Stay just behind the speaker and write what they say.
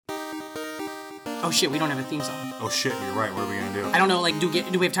Oh shit, we don't have a theme song. Oh shit, you're right. What are we gonna do? I don't know. Like, do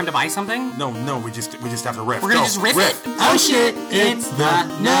we have time to buy something? No, we just have to riff. We're gonna just riff it. Oh shit, it's the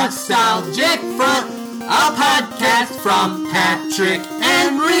Nostalgic Front, a podcast from Patrick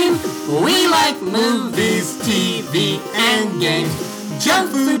and Reem. We like movies, TV, and games,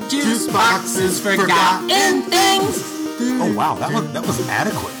 junk food, juice boxes, forgotten things. Oh wow, that was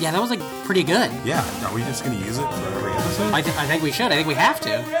adequate. Yeah, that was like pretty good. Yeah, are we just gonna use it for every episode? I think we should. I think we have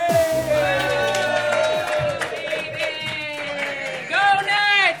to. Go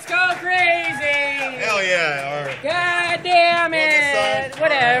nuts! Go crazy! Hell yeah! God damn it!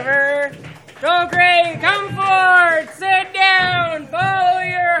 Whatever. Go crazy! Come forward! Sit down! Follow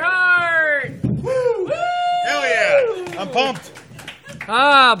your heart! Woo! Hell yeah! I'm pumped.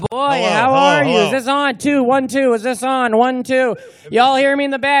 Ah, boy, how are you? Is this on? 2, 1, 2. Is this on? 1, 2. Y'all hear me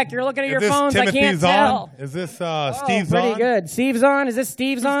in the back. You're looking at your phones. I can't tell. Is this Steve's pretty on? good. Steve's on? Is this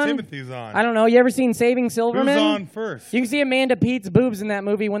Steve's on? Timothy's on. I don't know. You ever seen Saving Silverman? Who's on first? You can see Amanda Pete's boobs in that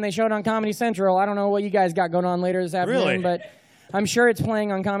movie when they showed on Comedy Central. I don't know what you guys got going on later this afternoon, Really? but I'm sure it's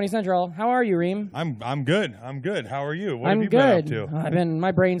playing on Comedy Central. How are you, Reem? I'm good. How are you? What I'm have you good. been up to?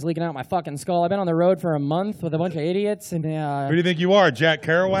 My brain's leaking out my fucking skull. I've been on the road for a month with a bunch of idiots, and Who do you think you are, Jack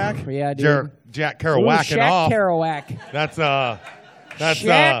Kerouac? Yeah, dude. Jack Kerouac and Shaq off. Kerouac. That's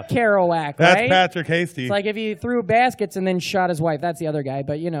Shaq Kerouac, That's right? Patrick Hasty. It's like if he threw baskets and then shot his wife. That's the other guy,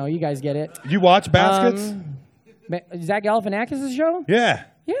 but you guys get it. You watch Baskets? Zach Galifianakis' show? Yeah.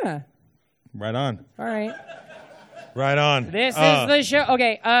 Yeah. Right on. All right. Right on. This is the show.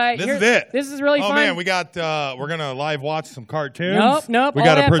 Okay. This is it. This is really fun. Oh man, we got. We're gonna live watch some cartoons. Nope. We all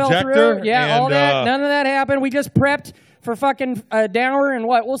got that a fell projector. through. Yeah, and, all that. None of that happened. We just prepped for fucking an hour and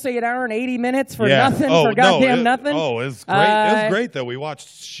what? We'll say an hour and 80 minutes for nothing. For goddamn nothing. Oh, it was great. It was great though. We watched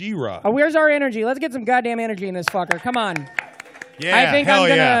She-Ra. Where's our energy? Let's get some goddamn energy in this fucker. Come on. Yeah, I think hell I'm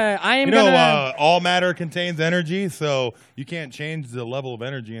gonna. yeah. I am you know, gonna. all matter contains energy, so you can't change the level of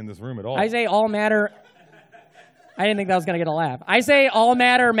energy in this room at all. I say all matter. I didn't think that was gonna get a laugh. I say all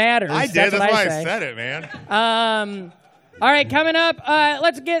matters. I did. That's why I I said it, man. All right, coming up.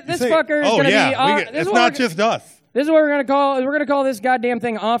 Let's get this fucker. Is gonna be. It's not just us. This is what we're gonna call. We're gonna call this goddamn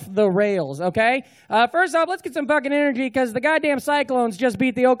thing off the rails. Okay. First off, let's get some fucking energy because the goddamn Cyclones just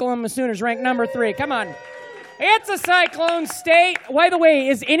beat the Oklahoma Sooners, ranked number 3. Come on. It's a cyclone state. By the way,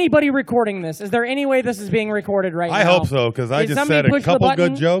 is anybody recording this? Is there any way this is being recorded right now? I hope so, because I just said a couple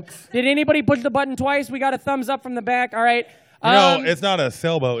good jokes. Did anybody push the button twice? We got a thumbs up from the back. All right. No, it's not a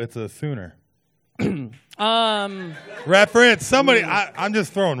sailboat. It's a Sooner. Reference. Somebody. I'm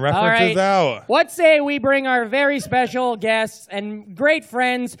just throwing references out. What say we bring our very special guests and great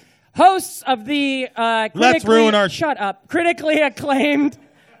friends, hosts of the Let's ruin our. Shut up. Critically acclaimed,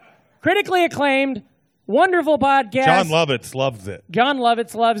 wonderful podcast. John Lovitz loves it. John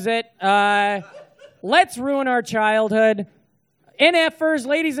Lovitz loves it. Let's ruin our childhood. NFers,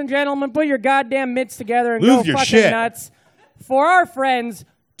 ladies and gentlemen, put your goddamn mitts together and Lose go your fucking shit. nuts for our friends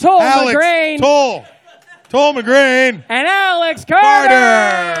Toll Alex McGrain, Toll McGrain, and Alex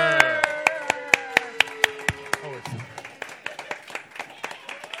Carter.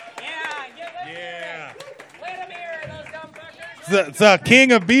 It's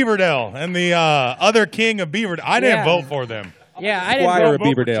King of Beaverdale and the other King of Beaverdale. I didn't vote for them. Yeah, I didn't Squire vote of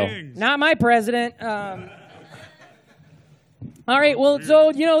Beaverdale. Not my president. All right, well,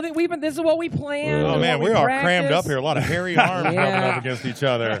 so, this is what we planned. Oh, man, we are crammed up here. A lot of hairy arms rubbing Yeah. up against each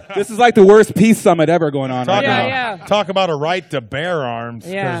other. This is like the worst peace summit ever going on right now. Yeah. Talk about a right to bear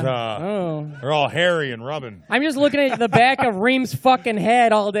arms. Yeah. 'Cause, they're all hairy and rubbing. I'm just looking at the back of Reem's fucking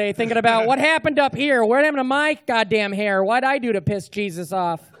head all day, thinking about what happened up here. What happened to my goddamn hair? What'd I do to piss Jesus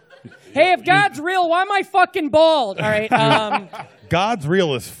off? Hey, if God's real, why am I fucking bald? All right. God's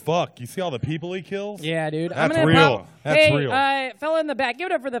real as fuck. You see all the people he kills? Yeah, dude. That's I'm gonna real. That's hey, real. fella in the back. Give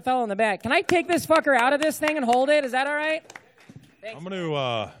it up for the fella in the back. Can I take this fucker out of this thing and hold it? Is that all right? I'm going to...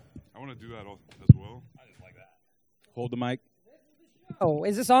 I want to do that as well. I just like that. Hold the mic. Oh,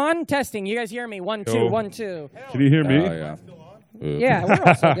 is this on? Testing. You guys hear me? 1, 2, 1, 2. Can you hear me? Yeah. Yeah, we're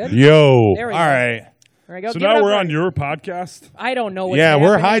also good. Yo. There we all go. right. There we go. So Give it now up we're for- on your podcast? I don't know what's Yeah,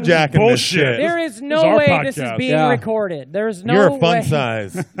 we're happening. hijacking this Bullshit. shit. There is This no is our way this is podcast. being Yeah. recorded. There's no You're a fun way.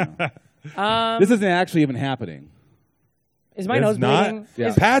 size. This isn't actually even happening. Is my It's nose not. bleeding? Yeah.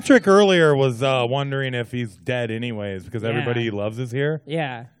 Is- Patrick earlier was wondering if he's dead anyways because everybody he loves is here.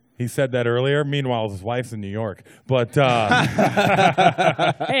 yeah. He said that earlier. Meanwhile, his wife's in New York. But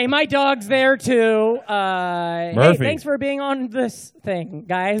Hey, my dog's there too. Hey, Murphy. thanks for being on this thing,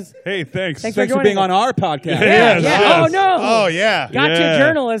 guys. Hey, thanks. Thanks Thanks for being on our podcast. Yeah. Yes. Oh no. oh yeah, Gotcha Yeah.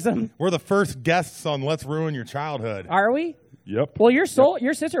 journalism. we're the first guests on Let's Ruin Your Childhood. Are we? Yep. Well, your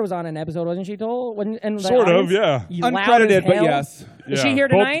sister was on an episode, wasn't she? Sort of, yeah. Uncredited, but yes. Is she here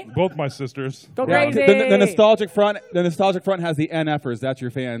tonight? Both my sisters. Go crazy. The nostalgic front. The nostalgic front has the NFers. That's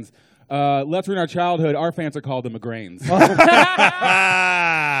your fans. Let's Ruin Our Childhood. Our fans are called the McGrains.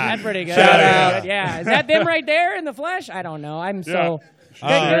 That's pretty good. Shout out. Yeah. Is that them right there in the flesh? I don't know. I'm so... Give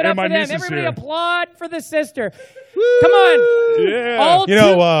it up for them. Everybody applaud for the sister. Come on.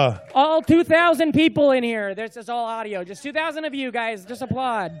 Yeah. All 2,000 people in here. This is all audio. Just 2,000 of you guys. Just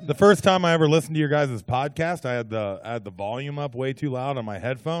applaud. The first time I ever listened to your guys' podcast, I had the volume up way too loud on my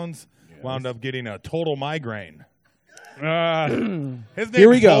headphones. Yes. Wound up getting a total migraine. His name is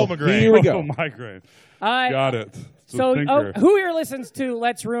Cole McGrain. Here we go. Oh, migraine. Got it. So who here listens to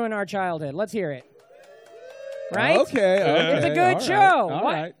Let's Ruin Our Childhood? Let's hear it. Right? Okay. It's a good show. All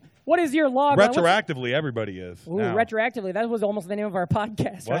right. What is your log? Retroactively, everybody is. Ooh, retroactively. That was almost the name of our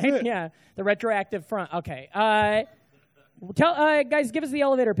podcast, was right? It? Yeah, the retroactive front. Okay. Guys, give us the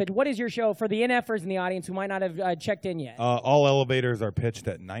elevator pitch. What is your show for the NFers in the audience who might not have checked in yet? All elevators are pitched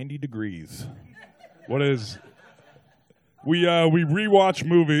at 90 degrees. What is... We rewatch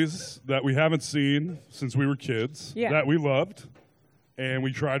movies that we haven't seen since we were kids that we loved, and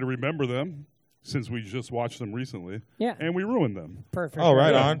we try to remember them since we just watched them recently. Yeah. And we ruined them. Perfect. Oh,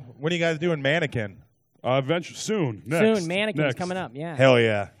 right on. When are you guys doing Mannequin? Eventually, soon. Next. Soon. Mannequin's coming up, yeah. Hell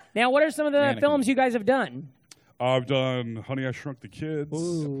yeah. Now, what are some of the films you guys have done? I've done Honey, I Shrunk the Kids,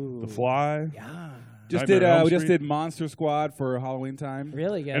 The Fly. Yeah. We just did Monster Squad for Halloween time.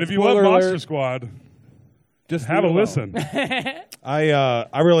 Really good. And if you love Monster Squad, just have a listen.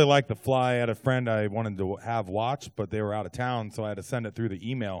 I really like The Fly. I had a friend I wanted to have watch, but they were out of town, so I had to send it through the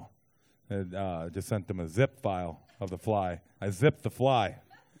email. Just sent them a zip file of The Fly. I zipped The Fly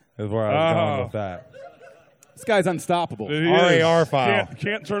is where I was going with that. This guy's unstoppable. RAR file.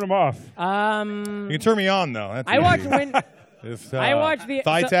 Can't turn him off. You can turn me on, though. That's I watched when... I watched the...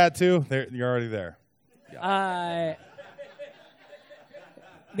 Thigh tattoo, you're already there.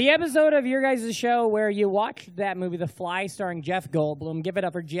 The episode of your guys' show where you watched that movie, The Fly, starring Jeff Goldblum. Give it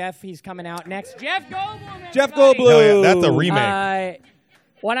up for Jeff. He's coming out next. Jeff Goldblum! Jeff Goldblum! Hell yeah, that's a remake.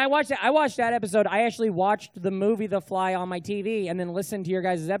 When I watched that episode, I actually watched the movie The Fly on my TV and then listened to your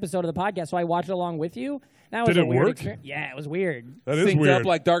guys' episode of the podcast, so I watched it along with you. That was Did it weird work? experience. Yeah, it was weird. That is Synced weird. up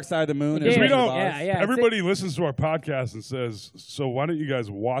like Dark Side of the Moon. Yeah, We don't, yeah. Everybody listens to our podcast and says, so why don't you guys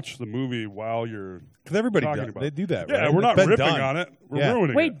watch the movie while you're Because everybody talking does. about They do that, Yeah, right? we're not It's been ripping done. on it. We're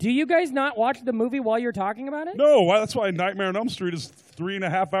ruining it. Wait, do you guys not watch the movie while you're talking about it? No, that's why Nightmare on Elm Street is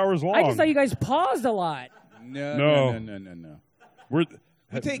 3.5 hours long. I just thought you guys paused a lot. No. We're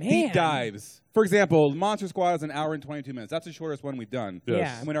We take deep dives. For example, Monster Squad is an hour and 22 minutes. That's the shortest one we've done. Yes.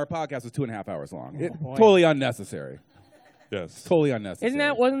 Yeah. And when our podcast was 2.5 hours long. boy. Totally unnecessary. Yes. Totally unnecessary.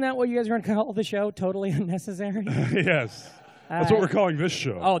 Wasn't that what you guys were going to call the show? Totally unnecessary? Yes. That's what we're calling this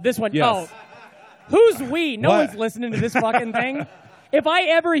show. Oh, this one. Yes. Oh, who's we? No What? one's listening to this fucking thing. If I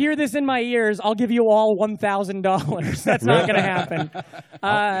ever hear this in my ears, I'll give you all $1,000. That's not going to happen.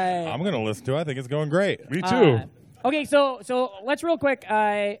 I'm going to listen to it. I think it's going great. Me too. Okay, so let's real quick.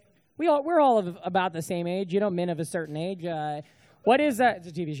 We're all of about the same age. Men of a certain age. What is it's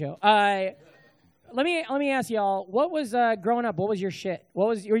a TV show. Let me ask y'all. What was growing up? What was your shit?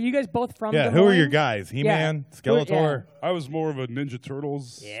 Were you guys both from? Yeah, Des who are Moines? your guys? He-Man, Skeletor. I was more of a Ninja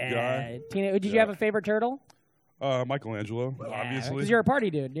Turtles guy. Did you have a favorite turtle? Michelangelo, obviously. Because you're a party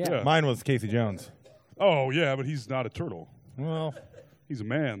dude. Yeah. Mine was Casey Jones. Oh, yeah, but he's not a turtle. Well, He's a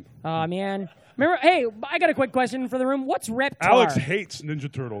man. Oh, man. Remember, hey, I got a quick question for the room. What's Reptar? Alex hates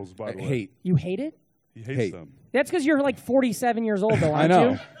Ninja Turtles, by the way. Hate. You hate it? He hates them. That's because you're like 47 years old, though, I aren't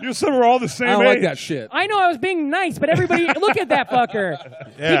know. you? You said we're all the same I don't age. like that shit. I know I was being nice, but everybody, look at that fucker.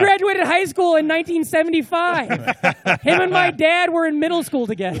 Yeah. He graduated high school in 1975. Him and my dad were in middle school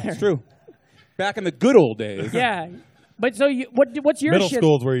together. It's true. Back in the good old days. Yeah. But so what's your middle shit?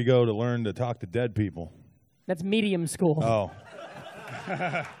 school is where you go to learn to talk to dead people. That's medium school. Oh.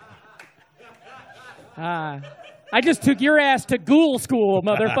 I just took your ass to ghoul school,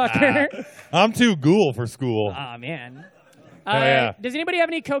 motherfucker. I'm too ghoul for school. Oh, man. yeah. Does anybody have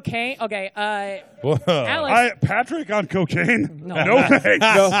any cocaine? Okay. Whoa. Alex. Patrick on cocaine? No. No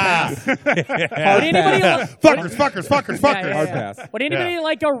thanks. Would anybody Fuckers. Hard pass. Would anybody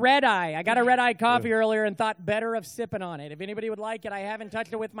like a red eye? I got a red eye coffee earlier and thought better of sipping on it. If anybody would like it, I haven't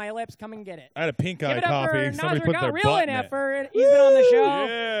touched it with my lips. Come and get it. I had a pink Give eye it up coffee. for Somebody Nazar put their got real butt in in it. effort. He's been on the show.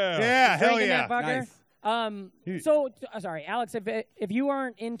 Yeah, hell Drinking yeah. that fucker. Nice. Sorry, Alex. If you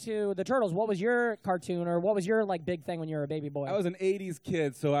aren't into the Turtles, what was your cartoon or what was your like big thing when you were a baby boy? I was an 80s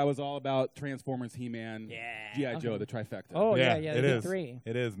kid, so I was all about Transformers, He-Man, Yeah. G.I. Joe, the trifecta. Oh yeah, it the is. big three.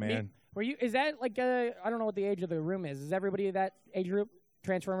 It is, man. Were you? Is that like I don't know what the age of the room is. Is everybody that age group?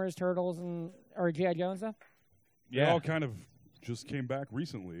 Transformers, Turtles, or G.I. Joe and stuff? They all kind of just came back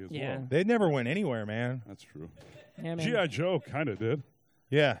recently as well. They never went anywhere, man. That's true. Yeah, man. G.I. Joe kind of did.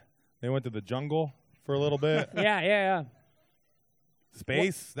 Yeah. They went to the jungle for a little bit. Yeah.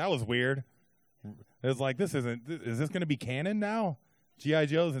 Space, that was weird. It was like, is this going to be canon now? G.I.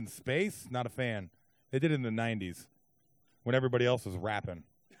 Joe's in space? Not a fan. They did it in the 90s when everybody else was rapping.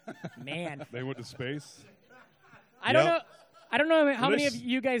 Man. They went to space? I don't know. I don't know how many of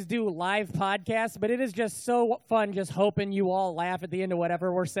you guys do live podcasts, but it is just so fun just hoping you all laugh at the end of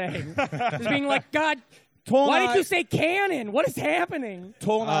whatever we're saying. Just being like, God, why did you say canon? What is happening?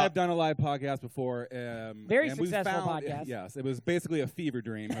 Toll and I have done a live podcast before. Very successful podcast. Yes, it was basically a fever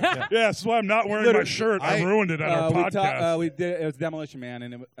dream. Yeah, that's why I'm not wearing my shirt. I ruined it on our podcast. We did. It was Demolition Man,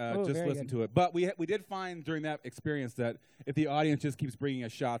 and just listen to it. But we did find during that experience that if the audience just keeps bringing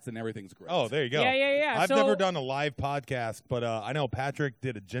us shots, then everything's great. Oh, there you go. Yeah. I've never done a live podcast, but I know Patrick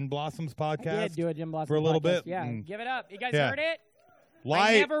did a Gin Blossoms podcast. I did do a Gin Blossoms for a little podcast. bit. Yeah, give it up. You guys heard it? Live,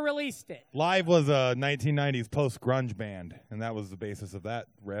 I never released it. Live was a 1990s post-grunge band, and that was the basis of that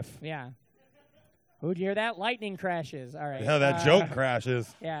riff. Yeah. Who'd you hear that? Lightning crashes. All right. Yeah, that joke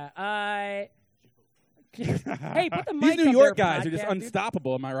crashes. Yeah. Hey, put the mic These New up York there, guys podcast, are just dude.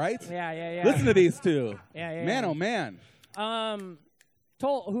 unstoppable, am I right? Yeah. Listen to these two. Yeah. Man, oh, man.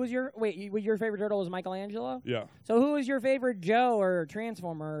 Toll, who was your favorite turtle was Michelangelo? Yeah. So who was your favorite Joe or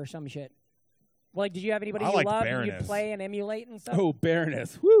Transformer or some shit? Like, did you have anybody you loved and you play and emulate and stuff? Oh,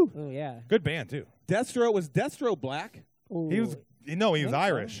 Baroness. Woo. Oh, yeah. Good band, too. Was Destro black? Ooh. He was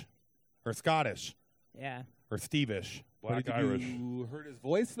Irish or Scottish Yeah. or Steve-ish. Black Irish. You heard his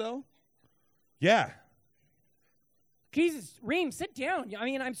voice, though? Yeah. Jesus, Reem, sit down. I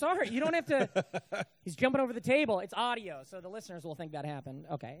mean, I'm sorry. You don't have to. He's jumping over the table. It's audio, so the listeners will think that happened.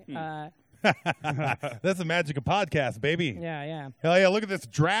 Okay. That's the magic of podcast, baby. Yeah. Hell yeah, look at this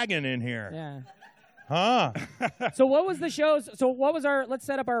dragon in here. Yeah. Huh? So what was the show's? So what was our? Let's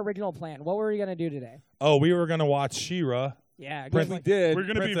set up our original plan. What were we gonna do today? Oh, we were going to watch She-Ra. Yeah. We did. We're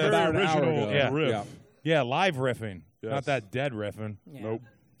going to be Princess very about an hour original ago. in the riff. Yeah, live riffing. Yes. Not that dead riffing. Yeah. Nope.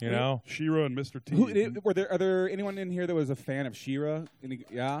 You know? She-Ra and Mr. T. Are there anyone in here that was a fan of She-Ra?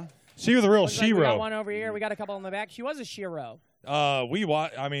 Yeah? She was a real Looks like we got She-Ra. one over here. We got a couple in the back. She was a Shiro.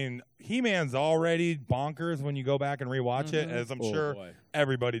 He-Man's already bonkers when you go back and rewatch it, as I'm sure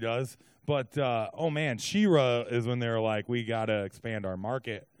everybody does. But, man, She-Ra is when they're like, we got to expand our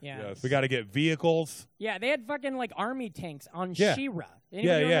market. Yeah. Yes. We got to get vehicles. Yeah, they had fucking like army tanks on Yeah. She-Ra. Anybody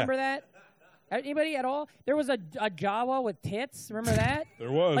Yeah. remember that? Anybody at all? There was a Jawa with tits. Remember that?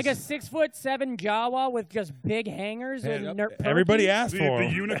 There was. Like a 6'7" Jawa with just big hangers and Everybody asked for The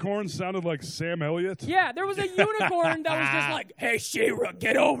him. unicorn sounded like Sam Elliott. Yeah, there was a unicorn that was just like, "Hey, She-Ra,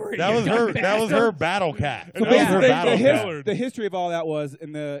 get over here." That was her. That was her battle cat. So That was her basically, battle the cat. The history of all that was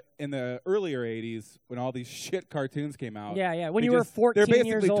in the earlier 80s when all these shit cartoons came out. Yeah. When they you were just- 14 they're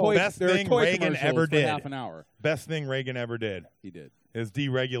years basically old. toy- Best they're thing toy Reagan commercials ever for did. half an hour. Best thing Reagan ever did He did. is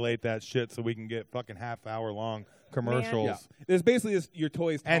deregulate that shit so we can get fucking half-hour-long commercials. Yeah. There's basically just your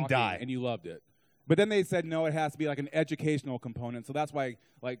toys And talking, die. and you loved it. But then they said no, it has to be like an educational component. So that's why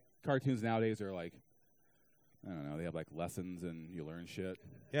like cartoons nowadays are like, I don't know, they have like lessons and you learn shit.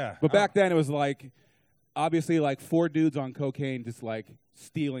 Yeah. But back then it was like, obviously like 4 dudes on cocaine just like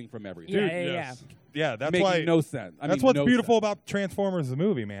stealing from everything. Yeah. Yeah, that's Making why. no sense. That's what's beautiful about Transformers the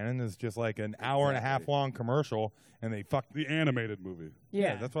movie, man. And it's just like an hour and a half long commercial, and they fuck. The animated movie.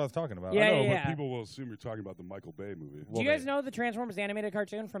 Yeah. That's what I was talking about. Yeah, I know, yeah. but people will assume you're talking about the Michael Bay movie. Do you guys know the Transformers animated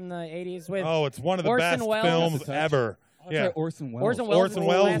cartoon from the 80s with Oh, it's one of the Orson best Welles? films ever. Yeah, Orson Welles. Orson Welles? Orson in the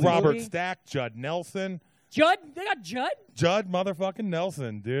Welles, last Robert movie? Stack, Judd Nelson. Judd? They got Judd? Judd motherfucking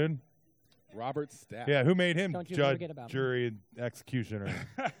Nelson, dude. Robert Stack. Yeah, who made him Don't you judge, forget about him. jury, and executioner?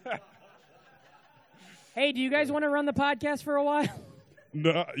 Hey, do you guys want to run the podcast for a while?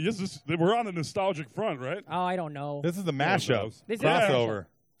 No, we're on the nostalgic front, right? Oh, I don't know. This is the mashup. This is a crossover.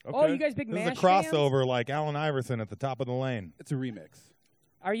 Okay. Oh, you guys big This is MASH a crossover like Allen Iverson at the top of the lane. It's a remix. fans?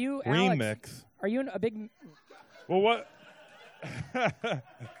 Are you Alex, Remix. Are you a big? Well, what?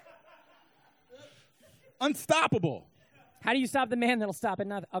 Unstoppable. How do you stop the man that'll stop at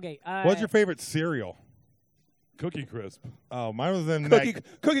nothing? Okay. What's your favorite cereal? Cookie Crisp. Oh, mine was in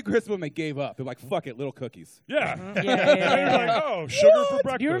Cookie Crisp when they gave up. They're like, fuck it, little cookies. Yeah. Yeah. Like, oh, sugar for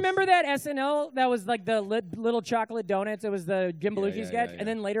breakfast. Do you remember that SNL that was like the little chocolate donuts? It was the Jim Belushi yeah, sketch, yeah. and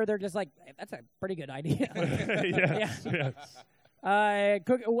then later they're just like, hey, "That's a pretty good idea." Yes.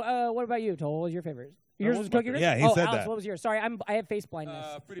 What about you, Toll? What was your favorite? Yours was Cookie Crisp? Yeah, he oh, said Alex, that. what was yours? Sorry, I have face blindness.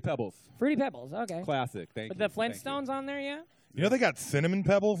 Fruity Pebbles. Fruity Pebbles. Okay. Classic. Thank With you. the Flintstones on there, yeah. You know they got cinnamon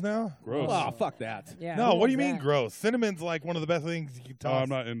pebbles now? Gross. Oh, fuck that. Yeah. No, who what do you wants mean that? gross? Cinnamon's like one of the best things you can Oh, toss. I'm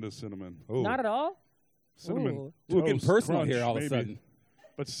not into cinnamon. Ooh. Not at all. Cinnamon. Ooh. We're getting Toast, personal crunch, here all maybe. of a sudden.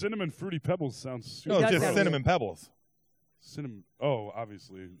 But cinnamon fruity pebbles sounds super. No, it's does just sound cinnamon pebbles. Cinnamon. Oh,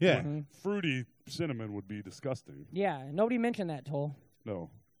 obviously. Yeah. Mhm. Fruity cinnamon would be disgusting. Yeah. Nobody mentioned that, Toll.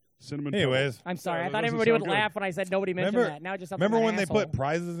 No. Cinnamon. Anyways. pebbles. I'm sorry. Yeah, I that thought doesn't everybody would sound good. laugh when I said nobody mentioned Remember, that. Now it just sounds remember like when an they asshole. put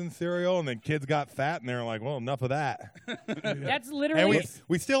prizes in cereal and then kids got fat and they were like, well, enough of that. That's And literally.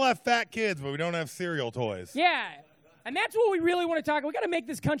 we still have fat kids, but we don't have cereal toys. Yeah. And that's what we really want to talk about. We got to make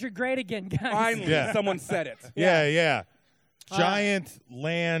this country great again, guys. Finally, Yeah. someone said it. Yeah. Giant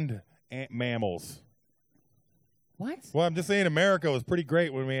land mammals. What? Well, I'm just saying America was pretty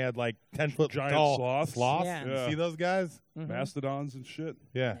great when we had like 10-foot Giant tall sloths. Yeah. Yeah. See those guys? Mastodons and shit.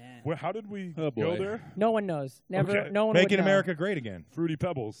 Yeah. Well, how did we Oh, boy. go there? No one knows. Never. Okay. No one would Making know. America great again. Fruity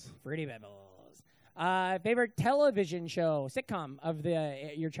pebbles. Fruity Pebbles. Favorite television show, sitcom of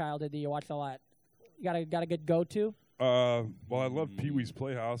your childhood that you watched a lot? You got a good go-to? Well, I love Pee Wee's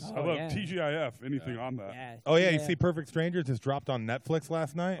Playhouse. Oh, I love yeah. TGIF. Anything on that? Yeah. Oh, yeah, you see Perfect Strangers just dropped on Netflix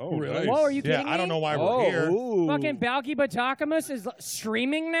last night? Oh, Really? nice. Whoa, are you yeah, kidding I don't me? know why Oh, we're here. ooh. Fucking Balky Batacamus is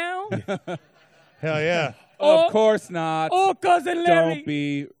streaming now? Hell yeah. Oh. Of course not. Oh, Cousin Larry. Don't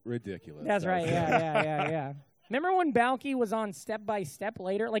be ridiculous. That's right. Yeah. Remember when Balky was on Step by Step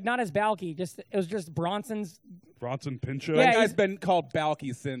later? Like, not as Balky, it was just Bronson's. Bronson Pinchot. Yeah, That guy's been called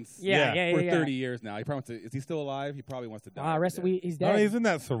Balky since Yeah. for 30 years now. He probably wants to, is he still alive? He probably wants to die. He's No, dead. he's in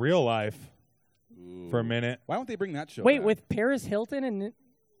that surreal life for a minute. Why don't they bring that show Wait, back? with Paris Hilton and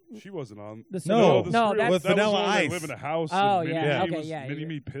She wasn't on. the No. the no, surreal- that's with that Vanilla was when they Ice. live in a house. Oh, and yeah, Mini-Me okay, was, yeah,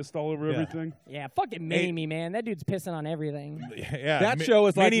 Mini-Me pissed all over Yeah. everything. yeah, fucking Mamie, man. That dude's pissing on everything. Yeah. that show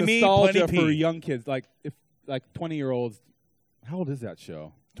is like Mini-Me, nostalgia Plenty for P. young kids, like 20-year-olds. How old is that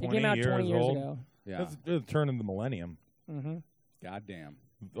show? It came out 20 years old. ago. Yeah. It's the turn of the millennium. Goddamn.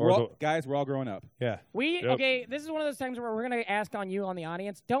 Or Guys, we're all growing up. Yeah. Okay, this is one of those times where we're gonna ask on you on the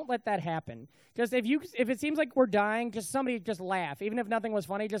audience. Don't let that happen. Just if it seems like we're dying, just somebody just laugh. Even if nothing was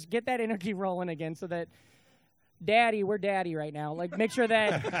funny, just get that energy rolling again so that we're daddy right now. Like make sure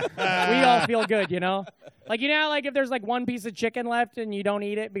that we all feel good, you know? Like like if there's like one piece of chicken left and you don't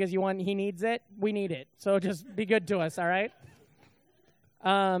eat it because he needs it, we need it. So just be good to us, all right?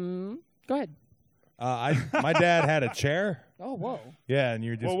 Go ahead. My dad had a chair. Oh, whoa. Yeah, and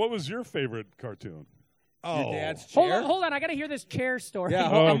you're just Well, what was your favorite cartoon? oh. Your dad's Hold chair? on, I gotta hear this chair story. Yeah,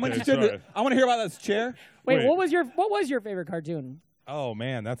 Oh, I'm okay, interested. sorry. I want to hear about this chair. Wait, Wait. what was your favorite cartoon? Oh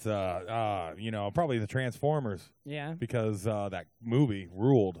man, that's probably the Transformers Yeah. because that movie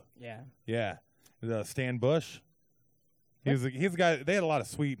ruled. Yeah. Yeah, the Stan Bush. He's a guy. They had a lot of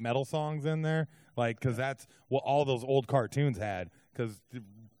sweet metal songs in there, like because that's what all those old cartoons had. Because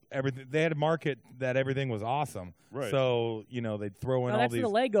everything they had a market that everything was awesome. Right. So they'd throw in No, all that's these. the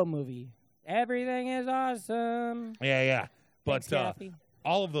Lego movie. Everything is awesome. Yeah. But Thanks, Kathy.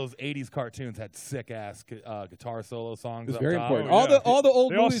 all of those '80s cartoons had sick ass guitar solo songs. It's up very top. important. Oh, yeah. all the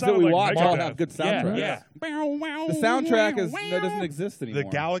old They all movies that sound we like watch all Megadeth. have good soundtracks. Yeah. The soundtrack doesn't exist anymore. The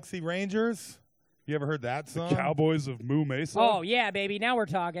Galaxy Rangers. You ever heard that song? Cowboys of Moo Mesa. Oh yeah, baby. Now we're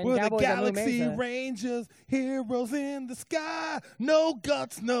talking. We're the Cowboys on Blue Galaxy Mesa. Rangers, heroes in the sky, no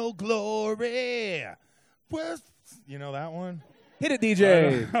guts, no glory. You know that one? Hit it,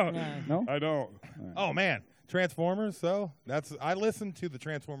 DJ. Yeah. No? I don't. Oh man, Transformers. So I listen to the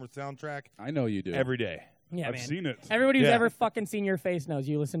Transformers soundtrack I know you do. every day. Yeah, I've man. seen it. Everybody who's Yeah. ever fucking seen your face knows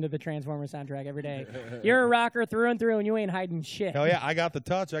you listen to the Transformers soundtrack every day. You're a rocker through and through, and you ain't hiding shit. Hell yeah, I got the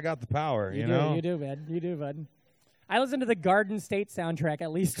touch, I got the power. You do, know? you do, bud. You do, bud. I listen to the Garden State soundtrack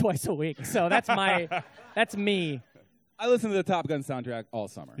at least twice a week, so that's me. I listen to the Top Gun soundtrack all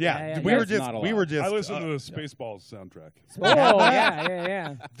summer. Yeah, Yeah, we yeah. were just Not a we lot. were just I listen to the Spaceballs soundtrack. Oh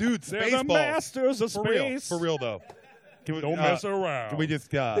yeah. dude, They're the Spaceballs. masters of For real, space. for real though. Can we, Don't mess around. Can we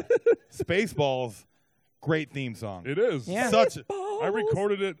just Spaceballs? Great theme song. It is. Yeah. Such. I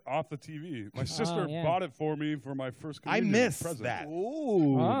recorded it off the TV. My sister yeah. bought it for me for my first I communion miss present. that.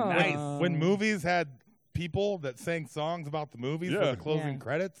 Ooh. Oh. Nice. When movies had people that sang songs about the movies for Yeah. the closing Yeah.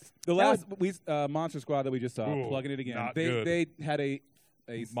 credits. The last Monster Squad that we just saw, Ooh, plugging it again. not They good. had a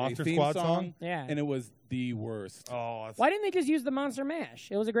Monster theme Squad song, song? Yeah. and it was the worst. Oh, that's Why didn't they just use the Monster Mash?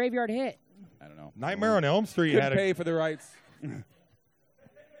 It was a graveyard hit. I don't know. Nightmare on Elm Street Couldn't had pay for the rights.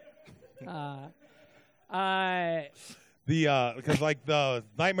 because like the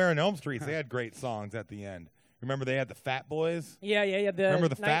Nightmare on Elm Street, they had great songs at the end. Remember they had the Fat Boys. Yeah. The Remember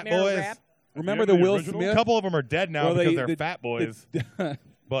the Fat Nightmare Boys? Rap. Remember Yeah, the the Will original? A Smith? couple of them are dead now Well, because they- they're the- Fat Boys.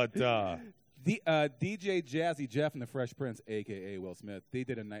 But DJ Jazzy Jeff and the Fresh Prince, a.k.a. Will Smith, they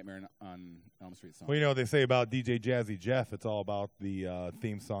did a Nightmare on Elm Street song. Well, you know what they say about DJ Jazzy Jeff? It's all about the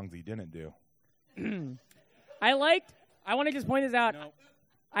theme songs he didn't do. I want to just point this out. Nope.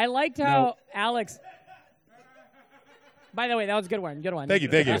 I liked how Alex... By the way, that was a good one. Good one. Thank you.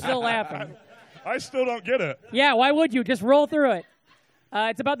 I'm still laughing. I still don't get it. Yeah, why would you? Just roll through it.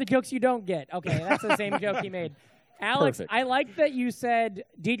 It's about the jokes you don't get. Okay, that's the same joke he made. Alex, Perfect. I like that you said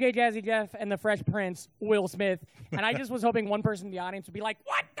DJ Jazzy Jeff and the Fresh Prince, Will Smith, and I just was hoping one person in the audience would be like,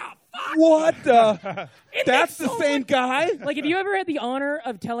 what the fuck? What the? That's the so same guy? Like, if you ever had the honor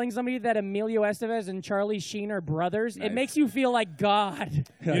of telling somebody that Emilio Estevez and Charlie Sheen are brothers, it makes you feel like God.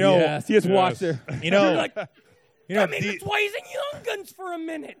 You know, yes, he just watched it. You know, Like, you know, come in with Boys and Young Guns for a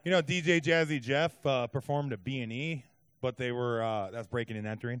minute. You know, DJ Jazzy Jeff performed at B&E, but they were that's breaking and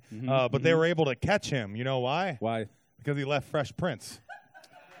entering. But they were able to catch him. You know why? Why? Because he left Fresh Prince.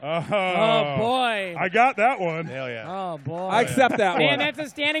 Oh, boy. I got that one. Hell yeah. Oh, boy. I accept that Man, one. that's a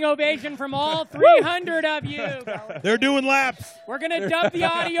standing ovation from all 300 of you. They're doing laps. We're going to dub the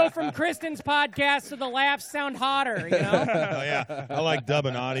audio from Kristen's podcast so the laughs sound hotter, you know? Oh, yeah. I like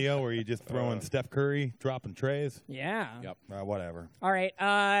dubbing audio where you just throw in Steph Curry, dropping trays. Yeah. Yep. Whatever. All right.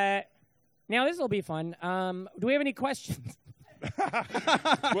 Now, this will be fun. Do we have any questions? Do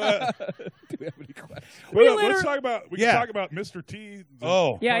we have any questions? Well, let's talk about. We can talk about Mr. T.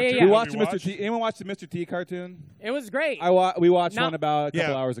 Oh, Yeah. We watched Mr. T. Anyone watch the Mr. T cartoon? It was great. We watched one about a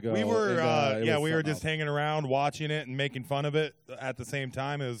couple hours ago. We were and, we were just hanging around watching it and making fun of it at the same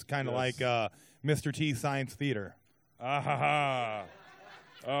time. It was kind of like Mr. T Science Theater. Oh.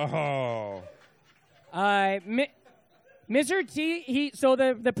 Mr. T, so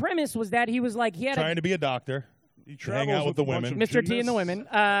the premise was that he was like, he had trying to be a doctor. He hang out with the women. Mr. T and the women.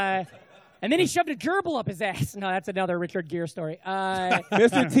 And then he shoved a gerbil up his ass. No, that's another Richard Gere story.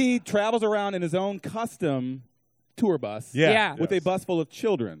 Mr. T travels around in his own custom tour bus. Yeah. With a bus full of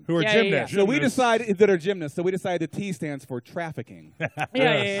children Who are gymnasts. So we decided that are gymnasts. So we decided the T stands for trafficking.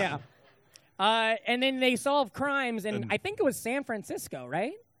 Yeah. And then they solve crimes, and I think it was San Francisco,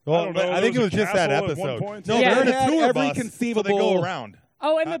 right? Well, I think it was just that episode. No, Yeah. they're in a tour Every bus, conceivable- so they go around.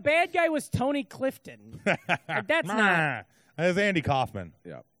 Oh, and the bad guy was Tony Clifton. Like, that's not. That's Andy Kaufman.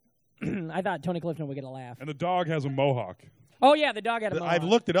 Yeah. I thought Tony Clifton would get a laugh. And the dog has a mohawk. Oh, yeah, the dog had a mohawk. I've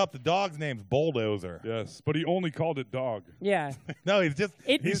looked it up. The dog's name's Bulldozer. Yes, but he only called it dog. Yeah. No, he's just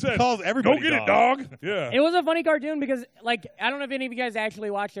He said, calls everybody Go get it, dog. Yeah. It was a funny cartoon because, like, I don't know if any of you guys actually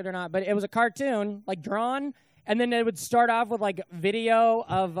watched it or not, but it was a cartoon, like, drawn, and then it would start off with, like, video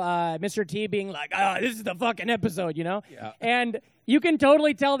of Mr. T being like, this is the fucking episode, you know? Yeah. And you can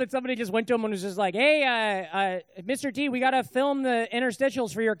totally tell that somebody just went to him and was just like, hey, Mr. T, we got to film the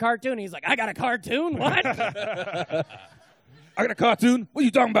interstitials for your cartoon. He's like, I got a cartoon? What? I got a cartoon? What are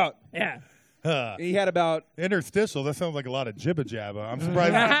you talking about? Yeah. He had about interstitial. That sounds like a lot of jibba jabba. I'm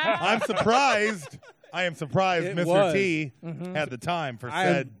surprised. I am surprised Mr. T had the time for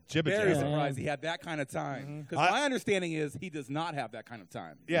said jibba very jabba. surprised he had that kind of time. Because my understanding is he does not have that kind of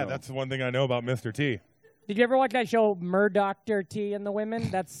time. Yeah, that's the one thing I know about Mr. T. Did you ever watch that show, Murdoctor T and the Women?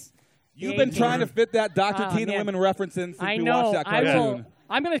 That's You've been trying to fit that Dr. T and the man. Women reference in since I we know. watched that I cartoon. will.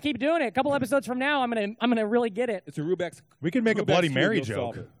 I'm gonna keep doing it. A couple episodes from now, I'm gonna really get it. It's a Rubik's. We can make a Rubik's Bloody Cube, Mary you'll joke.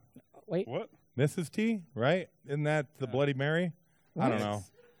 solve it. Wait. What? Mrs. T, right? Isn't that the Bloody Mary? I don't know.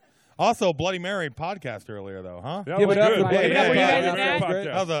 Also, Bloody Mary podcast earlier, though, huh? That Give was it up good. for Bloody Give it up for you Mary. guys at that.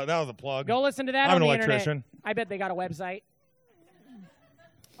 Podcast. That was a plug. Go listen to that I'm on an the electrician. internet. I bet they got a website.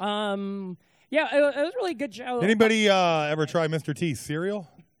 Yeah, it was a really good show. Anybody ever try Mr. T's cereal?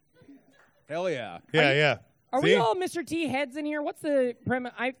 Hell yeah. Yeah. Are See? we all Mr. T heads in here? What's the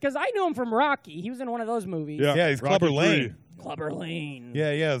premise? Because I knew him from Rocky. He was in one of those movies. Yeah, he's Rocky Clubber III. Lane. Clubber Lane.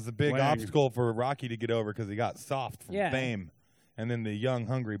 Yeah, it was a big Lang. obstacle for Rocky to get over because he got soft from Yeah. fame. And then the young,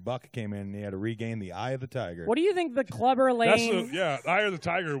 hungry buck came in and he had to regain the eye of the tiger. What do you think the Clubber Lane? Eye of the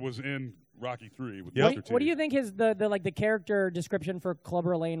Tiger was in Rocky 3 with Yep. Mr. T. What do you think his the character description for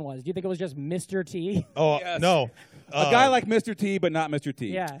Clubber Lane was? Do you think it was just Mr. T? Oh, Yes. no. A guy like Mr. T, but not Mr. T.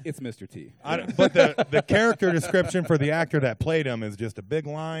 Yeah. It's Mr. T. But the character description for the actor that played him is just a big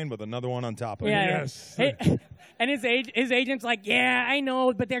line with another one on top of it. Yes. Hey, and his agent's like, yeah, I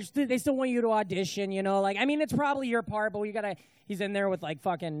know, but they still want you to audition, you know? Like, I mean, it's probably your part, but we gotta. He's in there with like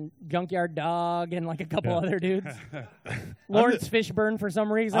fucking Junkyard Dog and like a couple other dudes. Lawrence Fishburne for some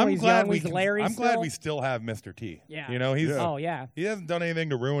reason. I'm he's glad young, he's Larry. I'm glad still. we still have Mr. T. Yeah. You know, he's Oh yeah. he hasn't done anything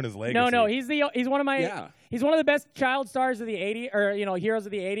to ruin his legacy. No, he's one of my. Yeah. He's one of the best child stars of the '80s, or heroes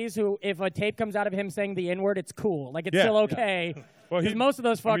of the '80s. Who, if a tape comes out of him saying the N-word, it's cool. Like it's still okay. Well, Because most of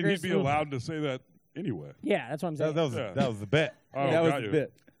those fuckers. I mean, he'd be allowed to say that anyway. Yeah, that's what I'm saying. That was the bit. Oh, that was got the you.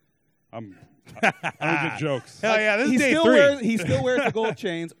 bit. I don't get jokes. Hell yeah, this He is day still 3. wears the gold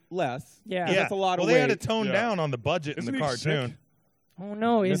chains less. Yeah. 'cause that's a lot of Well, they had to weight. tone Yeah. down on the budget Isn't in the he cartoon. sick? Oh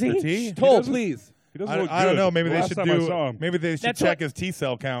no, is Mr. he? T? Toll, doesn't- please. He doesn't look I don't good. know. Maybe The they last should time I do. saw him. Maybe they should That's check what- his T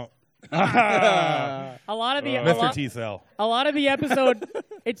cell count. A lot of the Mr. T cell. a lot of the episode.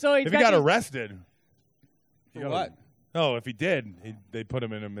 It's so he's If he got these- arrested, For what? no, if he did, they put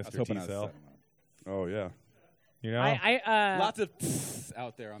him in a I was Mr. hoping T I was cell. setting him up. Oh yeah. You know. Lots of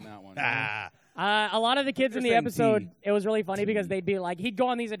out there on that one. A lot of the kids in the Interesting episode, tea. it was really funny because they'd be like, he'd go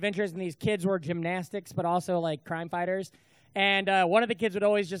on these adventures, and these kids were gymnastics, but also like crime fighters. And one of the kids would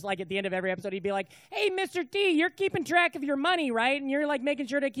always just like at the end of every episode, he'd be like, "Hey, Mr. T, you're keeping track of your money, right? And you're like making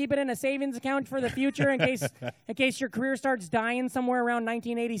sure to keep it in a savings account for the future in case your career starts dying somewhere around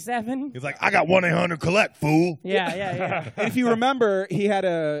 1987." He's like, I got 1-800-collect, fool. Yeah. And if you remember, he had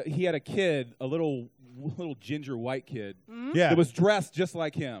a kid, a little ginger white kid Yeah. that was dressed just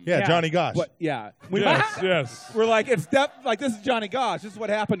like him. Yeah, Yeah. Johnny Gosh. But yeah, we Yes. we're like this is Johnny Gosh. This is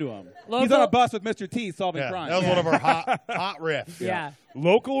what happened to him. He's Local- on a bus with Mr. T solving Yeah, crime. that was one of our hot riffs. Yeah.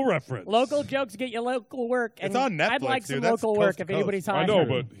 Local reference. Local jokes get you local work. And It's on Netflix, I'd like dude. some That's local coast work to if coast. anybody's I hungry. know,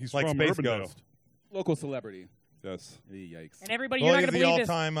 but he's Like from Space Urbandale. Ghost. Local celebrity. Yes. Yikes. And everybody, Well, you're he's not the going to believe this.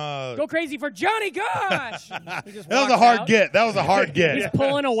 all-time. Go crazy for Johnny Gosh. He just That was walks a hard out. get. That was a hard He's get.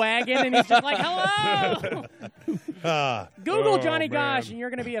 pulling a wagon, and he's just like, "Hello." Google Oh, Johnny Gosh, man. and you're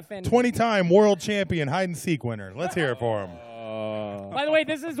going to be offended. 20-time world champion hide and seek winner. Let's hear it for him. By the way,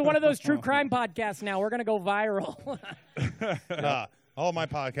 this is one of those true crime podcasts now. We're going to go viral. All my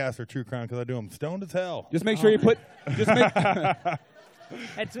podcasts are true crime because I do them stoned as hell. Just make sure you put just make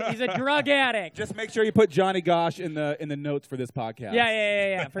He's a drug addict. just make sure you put Johnny Gosh in the notes for this podcast.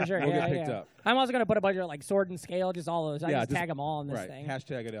 Yeah, for sure. We'll yeah, get picked yeah. up. I'm also going to put a bunch of like Sword and Scale, just all those. I just tag them all in this right. thing.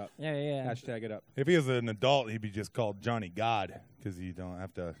 Hashtag it up. Yeah. Hashtag it up. If he was an adult, he'd be just called Johnny God because you don't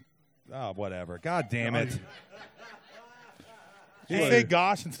have to. Oh, whatever. God damn it. Did you say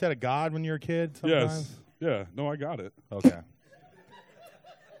gosh instead of God when you were a kid sometimes? Yes. Yeah. No, I got it. Okay.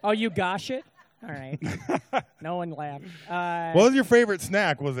 Oh, you gosh it? All right. No one laughed. What was your favorite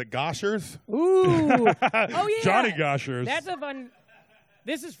snack? Was it Goshers? Ooh. Oh, yeah. Johnny Goshers. That's a fun.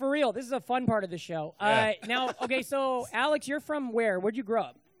 This is for real. This is a fun part of the show. Now, okay, so Alex, you're from where? Where'd you grow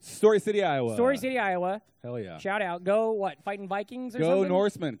up? Story City, Iowa. Story City, Iowa. Hell yeah. Shout out. Go what? Fighting Vikings or Go something?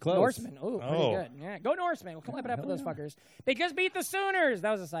 Norsemen. Close. Norsemen. Ooh, pretty Oh. good. Yeah, go Norsemen. We'll clap it up for those fuckers. They just beat the Sooners. That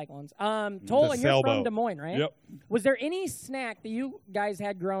was the Cyclones. Toll, The and you're from sailboat. Des Moines, right? Yep. Was there any snack that you guys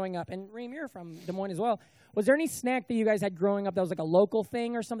had growing up? And Reem, you're from Des Moines as well. Was there any snack that you guys had growing up that was like a local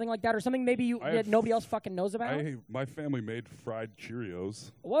thing or something like that, or something maybe that nobody else fucking knows about? My family made fried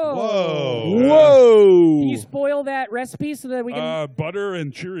Cheerios. Whoa. Whoa. Whoa. Can you spoil that recipe so that we can? Butter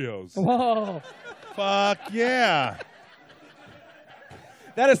and Cheerios. Whoa. Fuck yeah.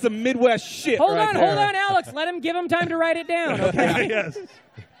 That is some Midwest shit. Hold right on, there. hold on, Alex. Give him time to write it down. Okay. Yes.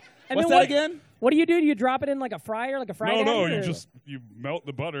 And What's then that again? What do you do? Do you drop it in like a fryer, like a fried No, egg, or- you melt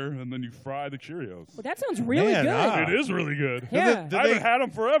the butter and then you fry the Cheerios. Well, that sounds really Man, good. It is really good. Yeah. Do I they, haven't had them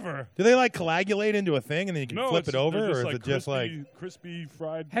forever. do they like coagulate into a thing and then you can No, flip it over, they're or is like it just like? crispy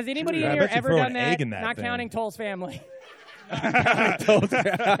fried? Has anybody Cheerios. in I here bet you ever throw done an that? egg in that Not thing. counting Toll's family.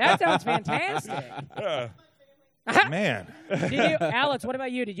 That sounds fantastic. Yeah. Man. Did you, Alex? What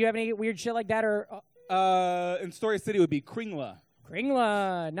about you? Did you have any weird shit like that, or In Story City would be Kringla.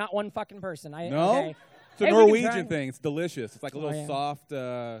 Kringla? Not one fucking person. No? Okay. It's a Hey, we can Norwegian try. thing. It's delicious. It's like a little yeah. soft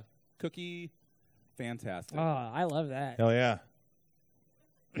cookie. Fantastic. Oh, I love that. Hell yeah.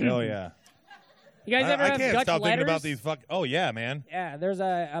 Hell yeah. You guys ever I have can't Dutch stop letters? thinking about these Oh yeah, man. Yeah, there's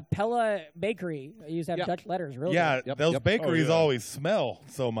a Pella bakery. They used to have Yeah. Dutch letters. Really? Yeah, Yep, those yep. bakeries Oh, yeah. always smell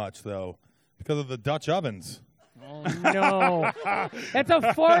so much though because of the Dutch ovens. Oh, no. That's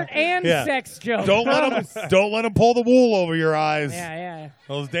a fart and Yeah. sex joke. Don't let them pull the wool over your eyes. Yeah.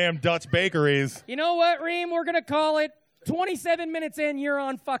 Those damn Dutch bakeries. You know what, Reem? We're gonna call it 27 minutes in. You're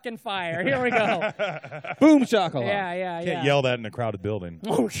on fucking fire. Here we go. Boom shakalaka. Yeah. Can't yell that in a crowded building.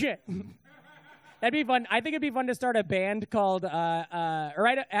 Oh shit. That'd be fun. I think it'd be fun to start a band called have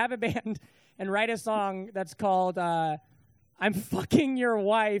a band and write a song that's called I'm fucking your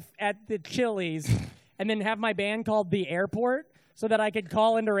wife at the Chili's, and then have my band called The Airport so that I could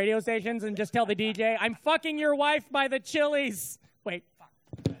call into radio stations and just tell the DJ, I'm fucking your wife by the Chili's. Wait,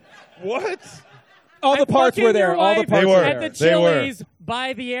 fuck. What? All the I'm parts fucking were there. your All the wife parts They were were. at there. the They were. Chili's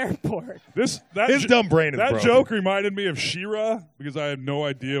by the airport. That His dumb brain is That broken. joke reminded me of She-Ra because I had no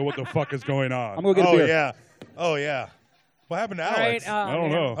idea what the fuck is going on. I'm going to get a Oh beer. yeah. Oh yeah. What happened to All right, Alex? I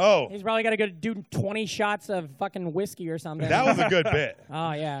don't know. Oh, He's probably got to go do 20 shots of fucking whiskey or something. that was a good bit.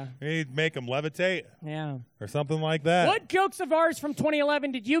 Oh, yeah. He'd make him levitate Yeah. or something like that. What jokes of ours from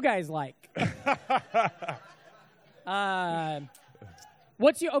 2011 did you guys like?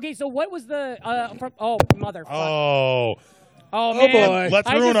 What's your okay? So what was the from? Oh, motherfucker! Oh man! boy. Let's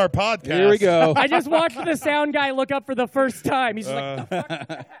I ruin just- our podcast. Here we go. I just watched the sound guy look up for the first time. He's like,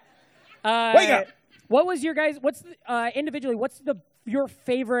 the fuck? Wake up! What was your guys? What's the, individually? What's your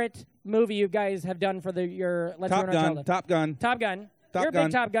favorite movie you guys have done for your Let's Top Ruin Our Gun. Childhood? Top Gun. Top Gun. Top You're a Gun.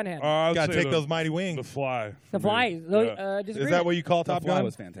 big Top Gun head. I'd Gotta say take those mighty wings. The Fly. the for me. Fly. Yeah. Disagree. Is that what you call The Top Fly Gun?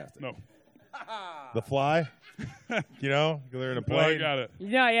 was fantastic. No. The Fly? You know, they're in a No, I plane. got it.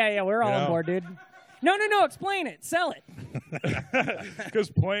 Yeah. We're all Yeah. on board, dude. No. Explain it. Sell it. Because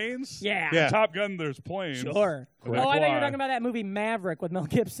planes? Yeah. Yeah. Top Gun, there's planes. Sure. They Oh, I thought you were fly. talking about that movie Maverick with Mel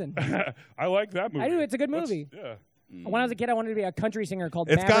Gibson. I like that movie. I do. It's a good That's- movie. Yeah. When I was a kid, I wanted to be a country singer called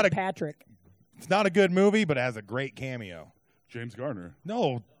It's got Maverick a- Patrick. It's not a good movie, but it has a great cameo. James Garner.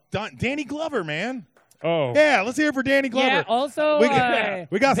 No, Danny Glover, man. Oh. Yeah, let's hear it for Danny Glover. Yeah. Also, we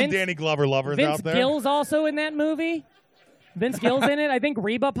got some Vince- Danny Glover lovers Vince out there. Gill's also in that movie. Vince Gill's in it. I think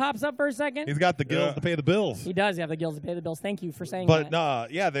Reba pops up for a second. He's got the gills Yeah. to pay the bills. He does have the gills to pay the bills. Thank you for saying But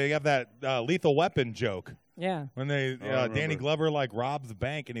that. yeah, they have that Lethal Weapon joke Yeah. when they I Danny remember. Glover like robs the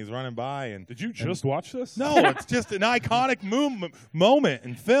bank and he's running by and Did you just watch this? no, it's just an iconic moment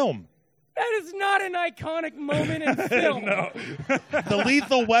in film. That is not an iconic moment in film. The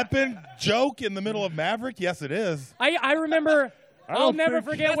Lethal Weapon joke in the middle of Maverick. Yes, it is. I remember. I I'll don't never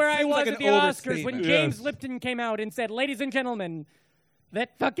think- forget That where I seems was like at an the Oscars when overstatement. James Yes. Lipton came out and said, "Ladies and gentlemen,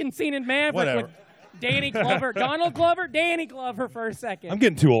 that fucking scene in Maverick Whatever. with Danny Glover, Donald Glover, Danny Glover for a second. I'm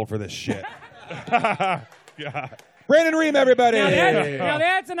getting too old for this shit. Yeah. Brandon Ream, everybody. Now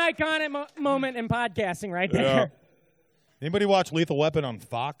that's an iconic moment in podcasting right there. Yeah. Anybody watch Lethal Weapon on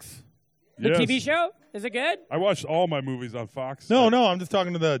Fox? The Yes. TV show? Is it good? I watched all my movies on Fox. No, I'm just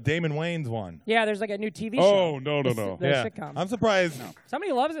talking to the Damon Wayans one. Yeah, there's like a new TV Oh, show. no. The yeah, sitcom. I'm surprised.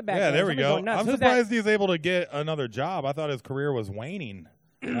 Somebody loves it back Yeah, there. there we Somebody's go. going nuts. I'm Who's that? surprised he's able to get another job. I thought his career was waning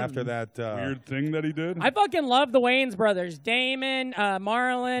after that. Weird thing that he did. I fucking love the Wayans brothers. Damon,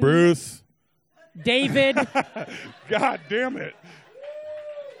 Marlon, Bruce. David. God damn it.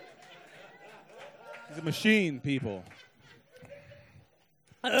 He's a machine, people.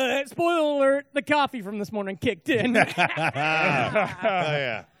 Spoiler alert, the coffee from this morning kicked in. Oh,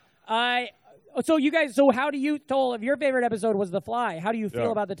 yeah. So you guys, so how do you, Toll, if your favorite episode was The Fly, how do you feel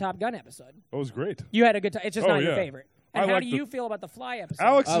Yeah. about the Top Gun episode? That was great. You had a good time. It's just Oh, not your yeah. favorite. I And how like do the- you feel about the Fly episode?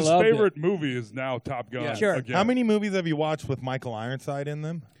 Alex's I loved favorite movie is now Top Gun. Yeah. Sure. Again. How many movies have you watched with Michael Ironside in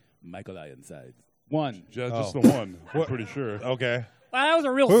them? Michael Ironside. One. Just Oh. the one. I'm pretty sure. Okay. Well, that was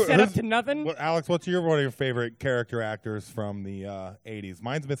a real Who- setup who's- to nothing. Alex, what's one of your favorite character actors from the 80s?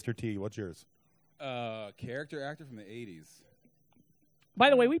 Mine's Mr. T. What's yours? Character actor from the 80s. By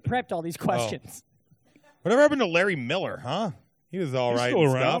the way, we prepped all these questions. Whatever happened to Larry Miller, huh? He was all He's right still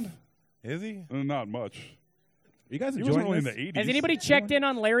and around. stuff. Is he? Not much. Are you guys He wasn't enjoying really in this? the 80s. Has anybody checked in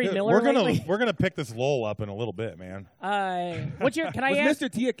on Larry Miller We're gonna lately? we're gonna pick this lull up in a little bit, man. What's your? Can I Was ask?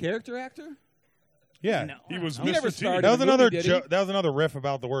 Mr. T a character actor? Yeah. No. He was He Mr. never T. started. That was In the another movie, did he? that was another riff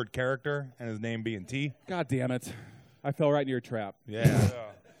about the word character and his name being T. God damn it. I fell right into your trap. Yeah.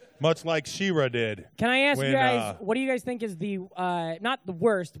 Much like She-Ra did. Can I ask you When, guys, what do you guys think is the not the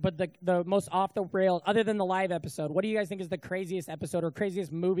worst, but the most off the rails, other than the live episode? What do you guys think is the craziest episode or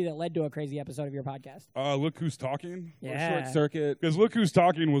craziest movie that led to a crazy episode of your podcast? Look Who's Talking. Yeah. Short Circuit. Because Look Who's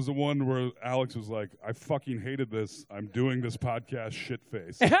Talking was the one where Alex was like, I fucking hated this. I'm doing this podcast shit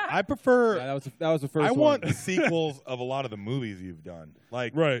face. I prefer Yeah, that was the first I one. want the sequels of a lot of the movies you've done.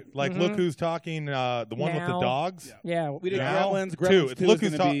 Like Right. Like Look Who's Talking, the one with the Now. dogs. Yeah. We did Now? Gremlins. Two. Gremlins It's 2 Look is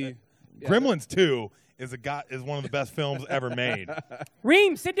Who's gonna Talking. be... Gremlins 2 is one of the best films ever made.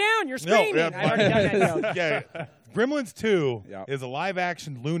 Reem, sit down. You're screaming. yeah, I've already done that joke. yeah. Gremlins 2 Yeah. is a live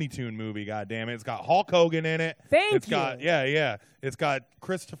action Looney Tune movie, goddammit. It's got Hulk Hogan in it. Thank It's you. got yeah. It's got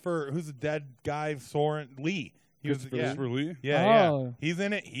Christopher, who's the dead guy, Soren Lee. He was Christopher Lee? Yeah. Oh. He's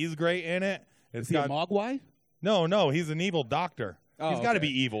in it. He's great in it. It's Is he a got Mogwai? No, he's an evil doctor. Oh, He's got to okay.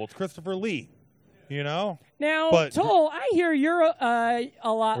 be evil. It's Christopher Lee. You know? Now, But- Toll, I hear you're a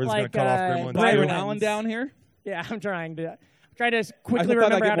lot We're just like gonna cut off Gremlins Byron too. Allen down here? Yeah, I'm trying to quickly thought I'd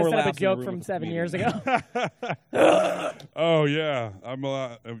remember get how to more set up a laughs in the joke room from with 7 me. years ago. Oh, yeah. I'm Do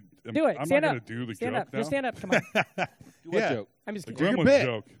it. I'm Stand not up. going to do the Stand joke up. now. Just stand up. Come on. What Yeah. joke? I'm just The kidding. your Gremlins bit.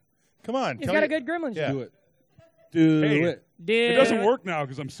 joke. Come on. He's tell got me- a good Gremlins Yeah. joke. Do it. Do Hey. it. It doesn't work now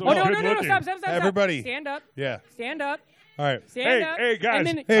because I'm so Oh, no, good no, no, looking. stop. Everybody. Stand up. Yeah. Stand up. All right. Stand up, hey, guys. and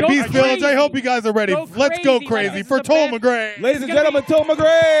then Hey, go Beast Village, I crazy. hope you guys are ready. Go Let's go crazy, like crazy this for is a Toll bad- McGray. Ladies and gonna gentlemen, Tom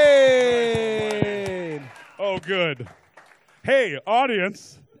McGray. Oh, good. Hey,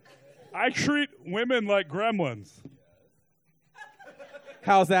 audience. I treat women like gremlins.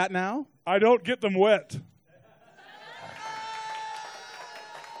 How's that now? I don't get them wet.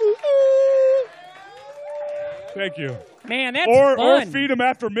 Thank you. Man, that's Or fun. feed them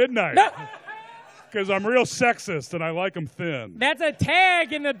after midnight. No. Because I'm real sexist and I like them thin. That's a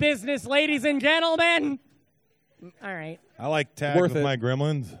tag in the business, ladies and gentlemen. All right. I like tags Worth with it. my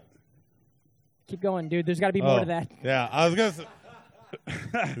gremlins. Keep going, dude. There's got to be more to that. Yeah, I was going to say.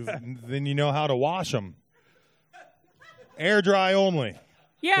 'Cause then you know how to wash them. Air dry only.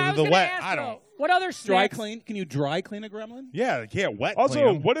 Yeah, I was the going to wet, ask, I though, don't- what other Dry snacks? clean? Can you dry clean a gremlin? Yeah, they can't wet Also,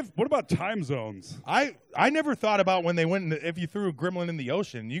 clean 'em. what about time zones? I never thought about when they went if you threw a gremlin in the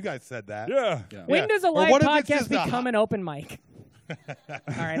ocean. You guys said that. Yeah. When Yeah. does a Or live what if it's podcast just a become an open mic? All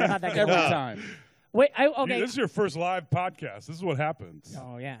right, I thought that Every could time. Wait, okay. This is your first live podcast. This is what happens.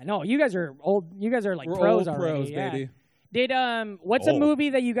 Oh yeah, no, you guys are old. You guys are like We're pros old already. pros, yeah. baby. Did what's a Old.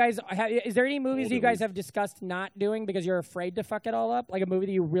 movie that you guys have? Is there any movies that you Older. guys have discussed not doing because you're afraid to fuck it all up? Like a movie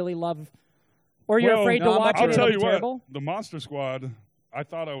that you really love, or you're Well, afraid no, to I'm watch not it I'll and tell it'll you be what. terrible? The Monster Squad. I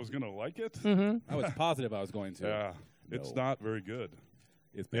thought I was gonna like it. I was positive I was going to. Yeah. It's not very good.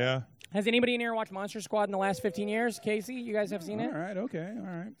 It's bad. Yeah. Has anybody in here watched Monster Squad in the last 15 years? Casey, you guys have seen All it? right, okay, all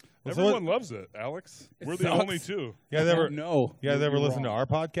right. So Everyone loves it, Alex. We're the sucks. only two. You guys ever No. You guys You're ever listen to wrong. our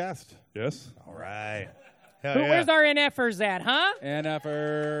podcast? Yes. All right. Hell Who, yeah. Where's our NFers at, huh?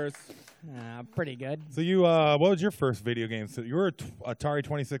 NFers. Pretty good. So you what was your first video game? So you were a Atari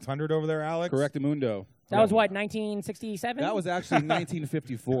 2600 over there, Alex? Correctamundo. That was what, 1967? That was actually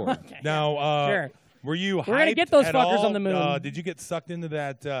 1954. Now, Sure. were you We're gonna hyped get those at fuckers all? on the moon. Did you get sucked into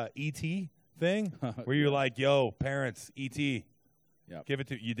that ET thing? Were you like, yo, parents, ET, Yep. give it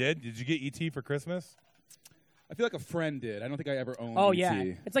to you? Did you get ET for Christmas? I feel like a friend did. I don't think I ever owned Oh ET.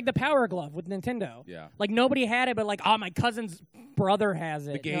 yeah, it's like the Power Glove with Nintendo. Yeah. like nobody had it, but like, oh, my cousin's brother has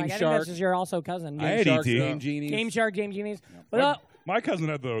it. The You're Game like, I think Shark. that's just your also cousin. I Game, had Sharks, ET. Game Genies. Game Shark, Game Genies. Well, My cousin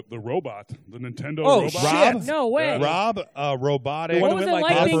had the robot, the Nintendo Oh, robot. shit. Rob? no way. Rob, robotic, What was it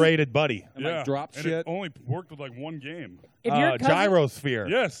like being- operated buddy. And like drop and shit. it only worked with like one game. If your cousin, Gyrosphere.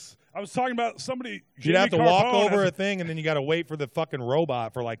 Yes. I was talking about somebody. You'd have to walk over a a thing, and then you got to wait for the fucking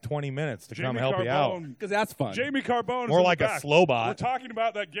robot for like 20 minutes to come help you out. Because that's fun. Jamie Carbone. More is in like the a back. slow bot. We're talking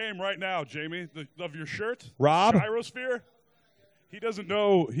about that game right now, Jamie, of your shirt. Rob? Gyrosphere. He doesn't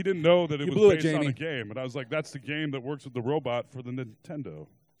know. He didn't know that it You was blew it, based on Jamie. a game, and I was like, "That's the game that works with the robot for the Nintendo."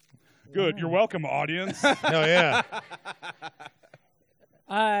 Good. You're welcome, audience. Hell yeah.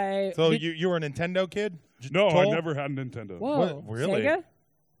 So did- you were a Nintendo kid? No, I Toll? never had a Nintendo. Whoa, What? Really? Sega?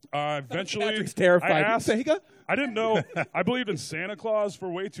 Eventually, Patrick's terrified. I asked. Sega? I didn't know. I believed in Santa Claus for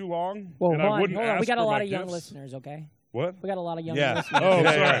way too long, Whoa, and hold I on, wouldn't hold on. ask We got a for lot my of young gifts. listeners. Okay, What? we got a lot of young Yeah. listeners, Oh,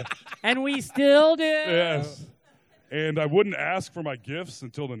 Yeah, sorry. yeah. and we still do. Yes. And I wouldn't ask for my gifts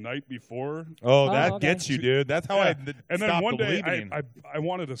until the night before. Oh, that okay. gets you, dude. That's how Yeah. I And then stopped one day, believing. I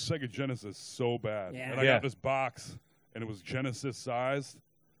wanted a Sega Genesis so bad, Yeah. and I Yeah. got this box, and it was Genesis sized,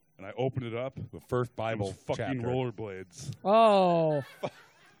 and I opened it up. the first It Bible was fucking chapter. rollerblades, Oh,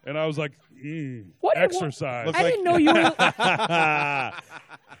 and I was like, What- exercise. Looks I like- didn't know you were.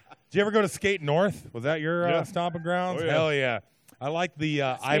 Did you ever go to Skate North? Was that your Yeah. stomping grounds? Oh, yeah. Hell yeah. I like the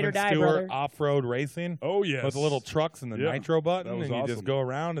Ivan die, Stewart brother. off-road racing. Oh, yes. With the little trucks and the Yeah. nitro button, That was and you just awesome. go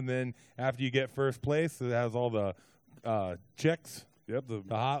around, and then after you get first place, it has all the chicks, Yep, the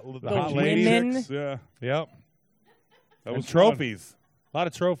hot The ladies. women. chicks, yeah, Yep. that And was trophies. A lot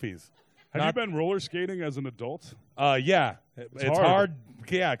of trophies. Fun. Not- Have you been roller skating as an adult? Yeah. It's hard. hard.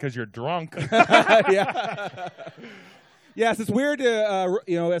 Yeah, because you're drunk. Yes, it's weird to,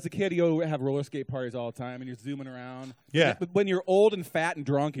 as a kid, you have roller skate parties all the time, and you're zooming around. Yeah. But when you're old and fat and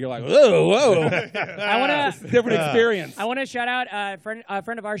drunk, you're like, whoa, whoa. I want to. Different experience. I want to shout out a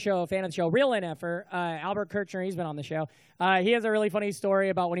friend of our show, a fan of the show, real NFer, Albert Kirchner. He's been on the show. He has a really funny story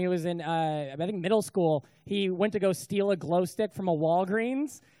about when he was in, I think, middle school. He went to go steal a glow stick from a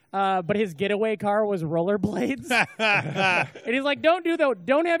Walgreens, but his getaway car was rollerblades. And he's like, don't do that.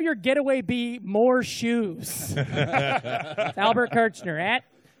 Don't have your getaway be more shoes. It's Albert Kirchner at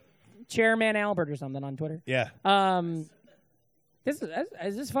Chairman Albert or something on Twitter. Yeah. Is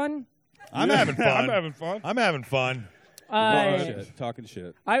this fun? I'm having fun. I'm having fun. I'm having fun. Talking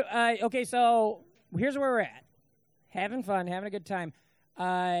shit. Okay, so here's where we're at. Having fun, having a good time.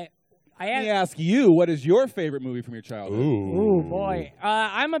 Let me ask you, what is your favorite movie from your childhood? Ooh, boy.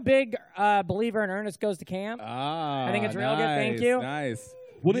 I'm a big believer in Ernest Goes to Camp. Ah, I think it's real good, thank nice, you. Nice.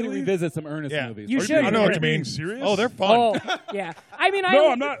 We'll need to revisit some Ernest movies. You Are should. I know what you being mean. serious? Oh, they're fun. Oh, yeah. I mean,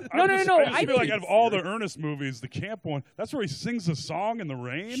 No, I'm not. No, I just I feel like think out of all the Ernest movies, the camp one, that's where he sings the song in the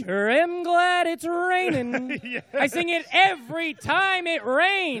rain. Sure am glad it's raining. Yes. I sing it every time it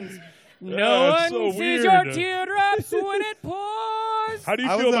rains. No one That's so sees your weird. teardrops when it pours. How do you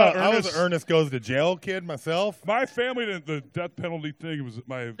I feel was, about I was Ernest? an Ernest Goes to Jail kid myself. My family didn't. The death penalty thing was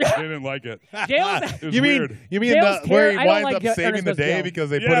they didn't like it. Jail's, It was You mean weird. you mean Jail's where he I don't winds like up saving Ernest the Goes to day Jail. because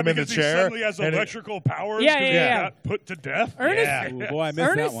they Yeah, put him in the because chair? He suddenly has and it- electrical powers. Yeah, 'cause yeah, he yeah. got put to death. Ernest, Yeah. Ooh, boy, I missed that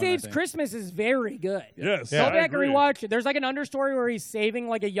Ernest one, I Saves think. Christmas is very good. Yes, Yeah. Go I back and agree. rewatch it. There's like an understory where he's saving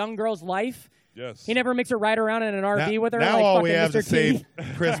like a young girl's life. Yes. He never makes her ride around in an RV with her. Now like all fucking we have Mr. to T. save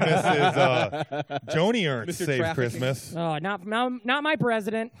Christmas is Joni Ernst Mr. saves Trafficking. Christmas. Oh, not my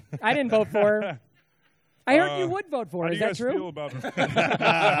president. I didn't vote for her. I heard you would vote for How her. do Is you that guys true? feel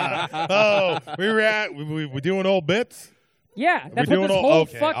about Oh, we're doing old bits. Yeah, that's We're what this doing whole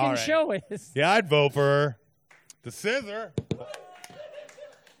okay, fucking all right. show is. Yeah, I'd vote for her. The scissor.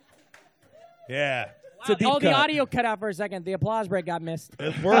 Yeah. It's a deep The cut. audio cut out for a second. The applause break got missed.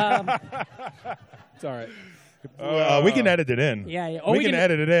 It's working. It's all right. We can edit it in. Yeah, yeah. Oh, we we can can-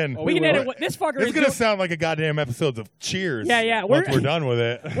 edit it in. we can will. edit what this fucker It's is gonna doing. sound like a goddamn episodes of Cheers. Yeah, yeah, Once we're- we're done with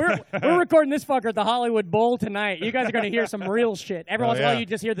it. We're recording this fucker at the Hollywood Bowl tonight. You guys are going to hear some real shit. Every Oh, once in a while, yeah. you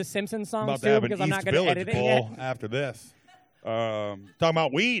just hear the Simpsons I'm songs about to too have because an I'm East not going to Village edit it yet. bowl after this. Um, Talking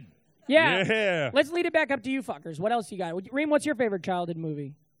about weed. Yeah. Yeah. Let's lead it back up to you fuckers. What else you got? Reem, what's your favorite childhood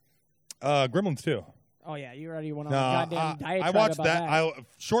movie? Gremlins 2. Oh yeah, you already went on No, a goddamn I diatribe watched about that.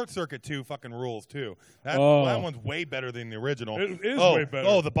 Short Circuit 2 fucking rules too. That one's way better than the original. It is oh, way better.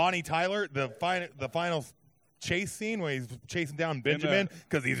 Oh, the Bonnie Tyler, the final chase scene where he's chasing down Benjamin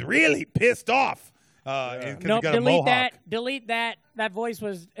because he's really pissed off. Because Nope, he got a delete mohawk. that. Delete that. That voice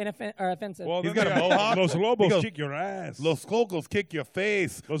was offensive. Well, He's then got they a mohawk. Los He Lobos goes, kick your ass. Los Locos kick your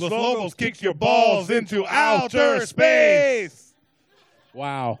face. Los Los Lobos Lobos kick your balls into outer space.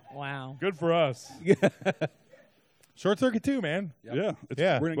 Wow. Wow. Good for us. Short Circuit 2, man. Yeah.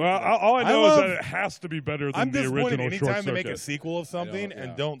 Yeah. We're gonna Well, get to that. all I know I is love- that it has to be better than I'm the disappointed original Short anytime they make a Circuit. sequel of something Yeah.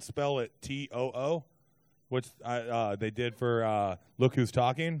 and don't spell it T-O-O, which they did for Look Who's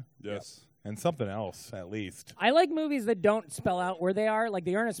Talking. Yes. And something else, at least. I like movies that don't spell out where they are, like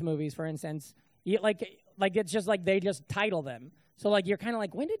the Ernest movies, for instance. Like it's just like they just title them. So like you're kind of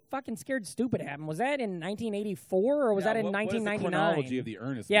like, when did fucking Scared Stupid happen? Was that in 1984 or was that in What is the 1999? chronology of the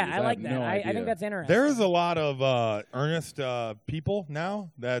Ernest Yeah, movies? I like have that. no I idea. think that's interesting. There's a lot of Ernest people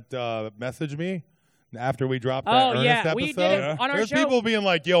now that message me after we dropped that Oh, Ernest yeah, episode. we did it on our There's show. people being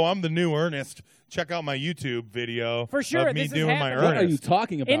like, yo, I'm the new Ernest. Check out my YouTube video For sure, of me this is doing my happening. What are you Ernest.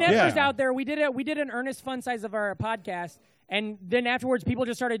 talking about? Inever's Yeah. out there. We did an Ernest fun size of our podcast, and then afterwards, people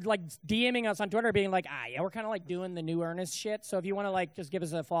just started like DMing us on Twitter, being like, yeah, we're kind of like doing the new Ernest shit. So if you want to like just give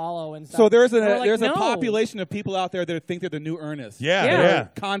us a follow and stuff. So there's And we're like, there's no. a population of people out there that think they're the new Ernest. Yeah, Yeah.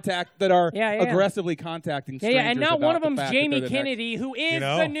 yeah. That are Yeah, yeah. aggressively contacting Yeah, strangers. yeah, and now about one of the them's fact that Jamie they're the next- Kennedy, who is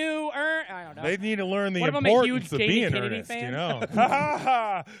know? the new I don't know. They need to learn the What if I'm a huge importance of Jamie being Kennedy Ernest, fan? you know?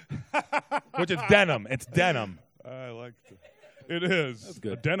 I Which is denim. It's denim. like it is. That's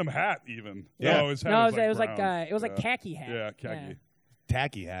good. A denim hat, even. Yeah. No, his hat No, is it was like brown. it was like khaki hat. Yeah, khaki.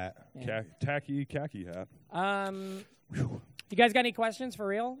 Tacky hat. Tacky khaki hat. You guys got any questions for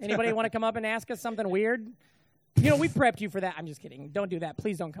real? Anybody want to come up and ask us something weird? You know, we prepped you for that. I'm just kidding. Don't do that.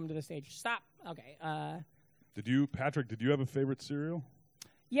 Please don't come to the stage. Stop. Okay. Patrick, did you have a favorite cereal?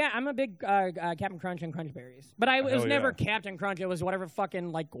 Yeah, I'm a big Captain Crunch and Crunch Berries. But it was Hell never yeah. Captain Crunch. It was whatever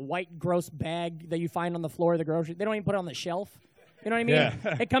fucking like white gross bag that you find on the floor of the grocery. They don't even put it on the shelf. You know what I mean?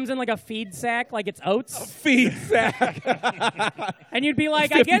 Yeah. It comes in like a feed sack, like it's oats. feed sack. And you'd be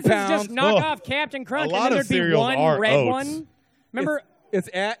like, I 50 guess pounds. it's just knock Oh. off Captain Crunch. A lot and then of there'd be cereals one are red oats. one. Remember?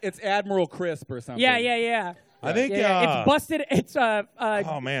 It's Admiral Crisp or something. Yeah. I think It's busted. It's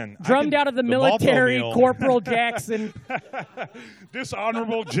oh man, drummed out of the military, Malto meal. Corporal Jackson.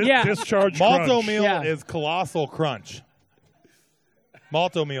 Dishonorable Yeah. discharge Malto crunch. meal Yeah. is Colossal Crunch.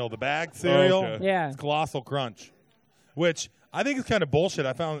 Malto meal, the bag cereal. Okay. Yeah. It's Colossal Crunch, which I think is kind of bullshit.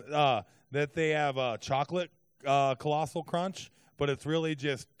 I found that they have chocolate Colossal Crunch, but it's really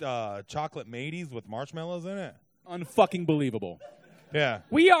just chocolate mateys with marshmallows in it. Unfucking believable. Yeah.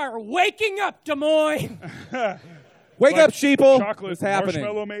 We are waking up, Des Moines. Wake up, sheeple. Chocolate It's happening.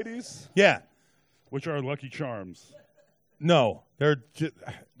 marshmallow mateys, Yeah. which are Lucky Charms. No, they're just,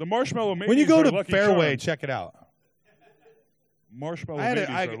 The marshmallow mateys when you go are to Lucky Fairway, Charms. check it out. Marshmallow I had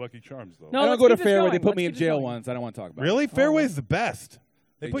mateys it- are Lucky Charms, though. No, I don't let's go to keep this Fairway. They going. put me in Let's keep this jail going. once. I don't want to talk about Really? it. Fairway's the best.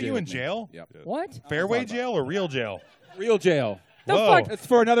 They Big put you in with me. jail? Yep. What? Fairway jail or real jail? Real jail. The Whoa. fuck? It's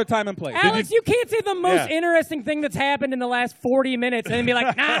for another time and place. Alex, you can't say the most Yeah. interesting thing that's happened in the last 40 minutes and then be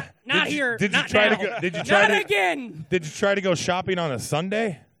like, nah, not here. Did you not try now. to go? Did you try Not to? again. Did you try to go shopping on a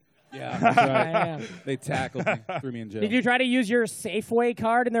Sunday? Yeah, that's right. Yeah. They tackled me, threw me in jail. Did you try to use your Safeway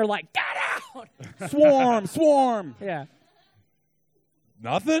card and they're like, get out? Swarm. Yeah.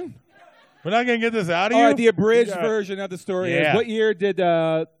 Nothing. We're not gonna get this out of All you. right, the abridged Yeah. version of the story Yeah. is, what year did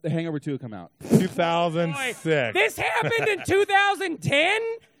The Hangover 2 come out? 2006. This happened in 2010?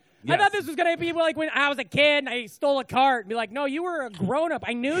 I Yes. thought this was going to be like when I was a kid and I stole a cart and be like, no, you were a grown-up.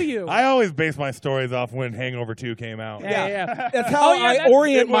 I knew you. I always base my stories off when Hangover 2 came out. yeah. That's how Oh, yeah, I that's-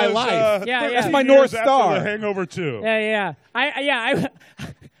 orient my was, life. Yeah, That's yeah. my 2 years North after Star. The Hangover 2. Yeah.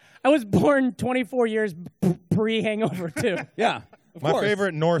 I was born 24 years pre-Hangover, too. Yeah. Of My course.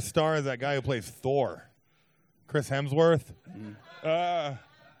 favorite North Star is that guy who plays Thor, Chris Hemsworth.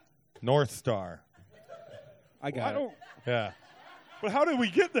 North Star. I got it. Yeah. But how did we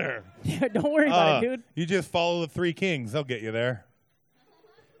get there? Don't worry about it, dude. You just follow the Three Kings. They'll get you there.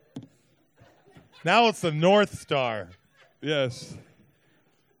 Now it's the North Star. Yes.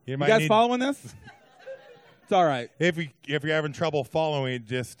 You You might guys need, following this? It's all right. if you're having trouble following,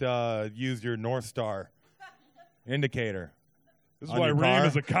 just use your North Star indicator. This is On why your Reem car?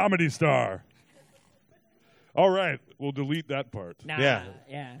 is a comedy star. All right, we'll delete that part. Nah, Yeah.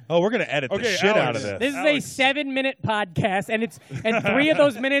 yeah. Oh, we're gonna edit the Okay, shit out Alex. of this. This is Alex. a 7-minute podcast, and 3 of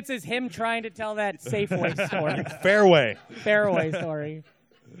those minutes is him trying to tell that Safeway story, Fairway. Fairway story.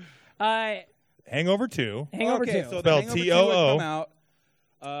 Hangover 2. Hangover okay, 2. so The Spelled Hangover 2 T-O-O. had come out.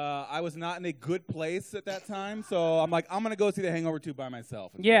 I was not in a good place at that time, so I'm like, I'm going to go see The Hangover 2 by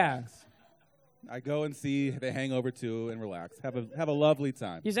myself. and Yeah. relax. I go and see The Hangover 2 and relax. Have a lovely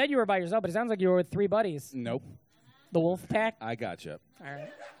time. You said you were by yourself, but it sounds like you were with 3 buddies. Nope. The Wolf Pack. I gotcha. All right.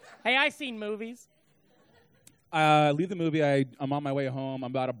 Hey, I seen movies. Leave the movie. I'm on my way home.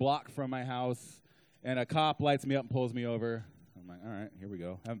 I'm about a block from my house, and a cop lights me up and pulls me over. I'm like, all right, here we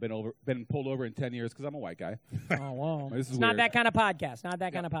go. Haven't been pulled over in 10 years because I'm a white guy. Oh, whoa. This is It's not weird. that kind of podcast. Not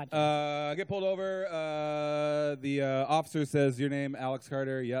that kind of podcast. I get pulled over. The officer says, your name, Alex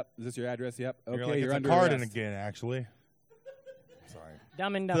Carter. Yep. Is this your address? Yep. Okay, You're like, you're it's under a card arrest. again, actually. Sorry.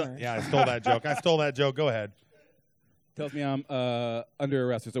 Dumb and Dumber. Yeah, I stole that joke. Go ahead. Tells me I'm under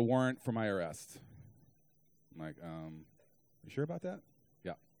arrest. There's a warrant for my arrest. I'm like, you sure about that?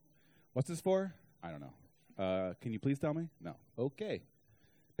 Yeah. What's this for? I don't know. Can you please tell me? No. Okay.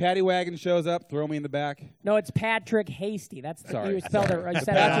 Paddy Wagon shows up. Throw me in the back. No, it's Patrick Hasty. That's Sorry. you spelled it right. You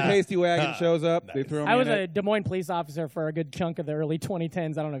said Patrick it. Hasty Wagon shows up. They throw me I was in a it. Des Moines police officer for a good chunk of the early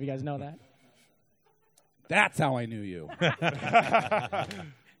 2010s. I don't know if you guys know that. That's how I knew you.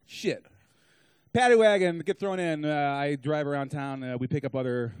 Shit. Paddy Wagon, get thrown in. I drive around town. We pick up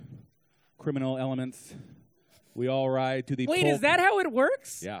other criminal elements. We all ride to the Wait, Pulp- is that how it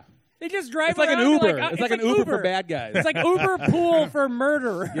works? Yeah. They just drive It's like an around and be Uber. like, It's like an Uber for bad guys. It's like Uber pool for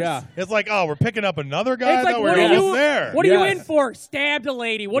murderers. Yeah. It's like, oh, we're picking up another guy. It's I like, thought we what were are almost you? there. What are you Yes. in for? Stabbed a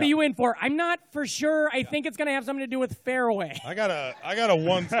lady. What are Yeah. you in for? I'm not for sure. I think it's gonna have something to do with Fairway. I got a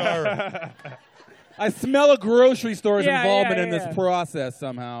 1-star. I smell a grocery store's Yeah, involvement yeah, in this yeah. process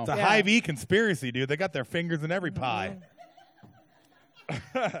somehow. It's a Yeah. Hy-Vee conspiracy, dude. They got their fingers in every pie.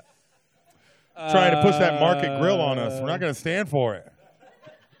 Trying to push that market grill on us. We're not going to stand for it.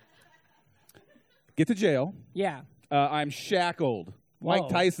 Get to jail. Yeah. I'm shackled. Whoa. Mike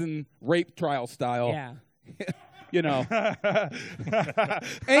Tyson rape trial style. Yeah. You know,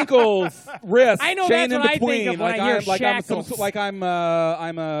 ankles, wrists, I know chain that's in what I between. think of when like I hear I'm, like I'm some, shackles. like I'm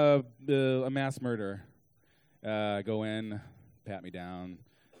a mass murderer. Go in, pat me down.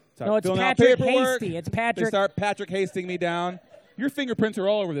 Start No, it's filling out Patrick paperwork. Hasty. It's They Patrick. start Patrick Hasting me down. Your fingerprints are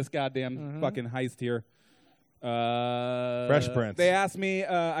all over this goddamn Mm-hmm. fucking heist here. Fresh Prince. They ask me.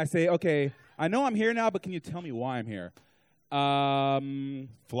 I say, okay, I know I'm here now, but can you tell me why I'm here?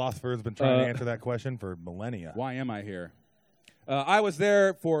 Philosopher's been trying to answer that question for millennia. Why am I here? I was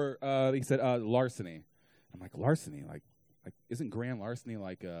there for, he said, larceny. I'm like, larceny? Like isn't grand larceny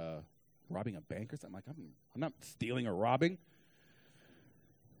like robbing a bank or something? I'm like, I'm not stealing or robbing.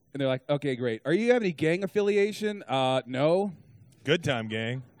 And they're like, okay, great. Are you have any gang affiliation? No. Good time,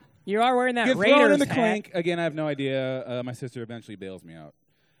 gang. You are wearing that Get Raiders thrown in the hat. clink. Again, I have no idea. My sister eventually bails me out.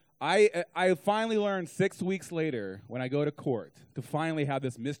 I finally learned 6 weeks later when I go to court to finally have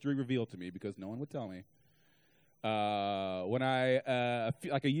this mystery revealed to me because no one would tell me. When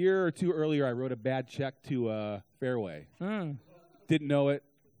like a year or two earlier, I wrote a bad check to Fairway. Didn't know it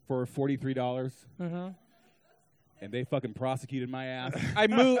for $43. And they fucking prosecuted my ass. I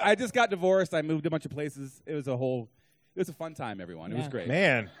moved. I just got divorced. I moved a bunch of places. It was a fun time, everyone. It was Yeah. great.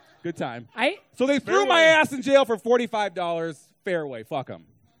 Man, Good time. I So they threw my ass in jail for $45. Fairway, fuck them.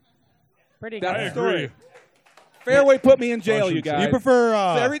 pretty That's good. the story. Fairway put me in jail, you guys. You prefer?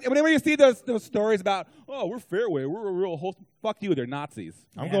 So whenever you see those stories about, oh, we're Fairway, we're a real wholesome. Fuck you, they're Nazis.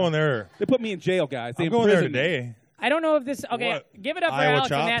 I'm going there. They put me in jail, guys. They I'm going there imprisoned me. today. I don't know if this. Okay, What? give it up for Iowa Alex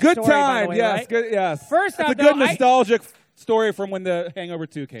Chop? and that Good story, by the time, way, yes, right? good, yes. First it's off, a good though, nostalgic story from when the Hangover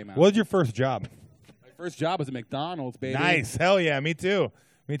 2 came out. What was your first job? My first job was at McDonald's, baby. Nice. Hell yeah. Me too.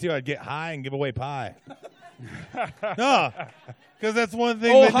 Me too. I'd get high and give away pie. No, because that's one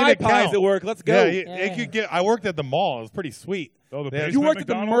thing. Oh, that high didn't pies count. at work. Let's go. Yeah, it could get. I worked at the mall. It was pretty sweet. Oh, the They had- basement You worked at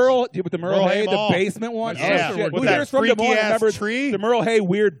the McDonald's? Merle Hay, the Mall. basement one? Yeah. Oh, shit. With Who that here's from Des Moines freaky-ass remembers tree? the Merle Hay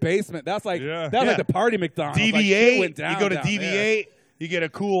weird basement? That's like Yeah. that's like Yeah. the party McDonald's. Like, DV8. shit went down You go to down there. DV8. You get a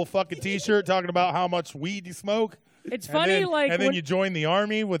cool fucking T-shirt talking about how much weed you smoke. It's And funny, then, like and then when- you join the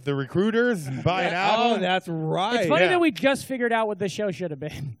army with the recruiters and buy an Oh, album. that's right. it's funny yeah. that we just figured out what this show should have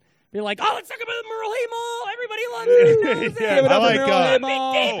been. Be like, oh, let's talk about the Merle Hay Mall. Everybody loves it. Knows Yeah, it. Give it I up for like, Merle Hay Big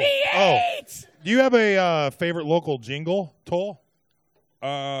Mall. DV8. Do you have a favorite local jingle, Toll?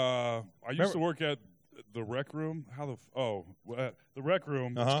 I used to work at the rec room. The rec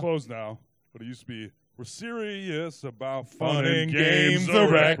room. Uh-huh. It's closed now, but it used to be. We're serious about Fun fun and and games, the the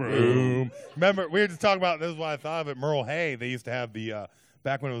rec room. Remember, we were just talking about, this is why I thought of it, Merle Hay. They used to have the,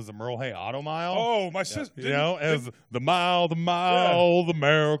 back when it was the Merle Hay Auto Mile. Oh, my sister. You know, it was the mile, the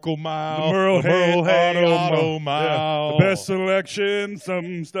miracle mile, The Merle Hay Auto Yeah. Mile. The best selection,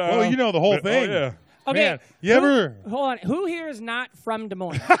 some style. Well, you know the whole thing. Oh, yeah. Okay, Man, you ever? Hold on. Who here is not from Des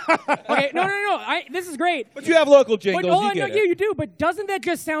Moines? Okay, no. This is great. But you have local But jingles. hold You on, get no, it. you do. But doesn't that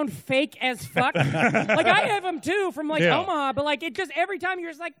just sound fake as fuck? Like I have them too from like Yeah. Omaha, but like it just every time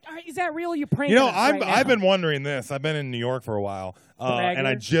you're just like, all right, is that real? You're pranking You know, us right now. I've been wondering this. I've been in New York for a while, and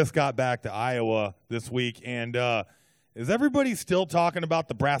I Braggers. just got back to Iowa this week. And is everybody still talking about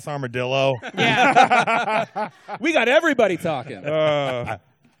the brass armadillo? Yeah. We got everybody talking. Lebeda.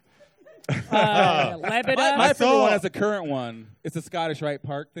 My I favorite saw- one as a current one. It's the Scottish Rite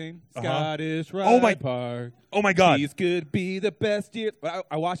Park thing. Scottish Rite Oh my- Park. Oh my God! These could be the best years.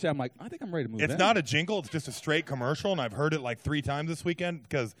 I watched it. I'm like, I think I'm ready to move It's in. not a jingle. It's just a straight commercial, and I've heard it like 3 times this weekend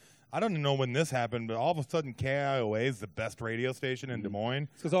because I don't know when this happened, but all of a sudden KIOA is the best radio station in Des Moines.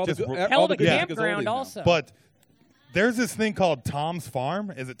 because all the Just good, ro- Hell all of a the good music is campground oldies now. also. But there's this thing called Tom's Farm.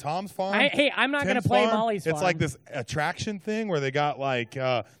 Is it Tom's Farm? Hey, I'm not going to Tim's play Farm? Molly's It's Farm. like this attraction thing where they got like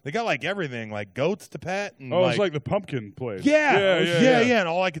everything, like goats to pet. And Oh, it's like the pumpkin place. yeah, yeah. And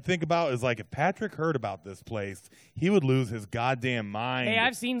all I could think about is like if Patrick heard about this place, he would lose his goddamn mind. Hey,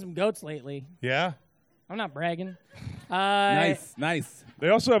 I've seen some goats lately. yeah. I'm not bragging. Nice. They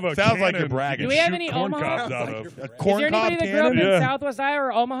also have a Sounds like cannon you're bragging. you Do we can have shoot any corn Omaha? cobs out of. A Is there corn cob anybody that grew up cannon. in Yeah. Southwest Iowa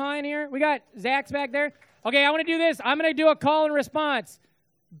or Omaha in here? We got Zach's back there. Okay, I want to do this. I'm going to do a call and response.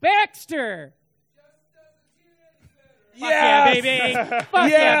 Baxter. Fuck yeah, baby. Fuck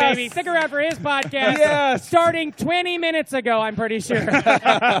yeah, baby. Stick around for his podcast. Yes. Starting 20 minutes ago, I'm pretty sure.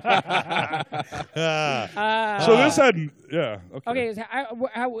 So this had, yeah. Okay,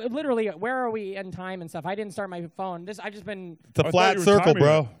 literally, where are we in time and stuff? I didn't start my phone. I've just been. It's a I flat thought you were circle, timing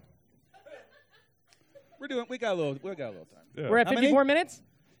bro. it. We got a little time. Yeah. We're at How many? 54 minutes?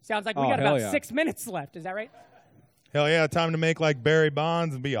 Sounds like we Oh, got hell about yeah. 6 minutes left. Is that right? Hell yeah, time to make like Barry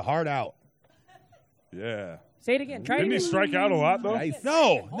Bonds and be a hard out. Yeah. Say it again. Try Didn't it he again. strike out a lot, though? Nice.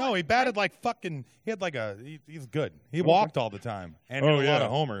 No, he batted like fucking. He had like he's good. He walked all the time and hit a lot yeah. of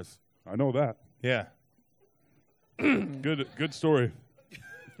homers. I know that. Yeah. Good story.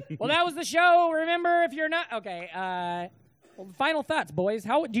 Well, that was the show. Remember, if you're not okay. Well, final thoughts, boys.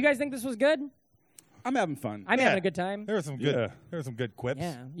 How do you guys think this was good? I'm having fun. I'm Yeah. having a good time. There were some good. Yeah. There were some good quips.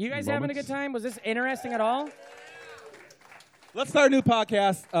 Yeah, you guys having a good time? Was this interesting at all? Let's start a new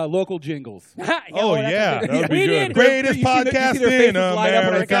podcast, Local Jingles. Oh, that's a yeah. good- That would be we good. did. Greatest You see podcast their faces in light up when I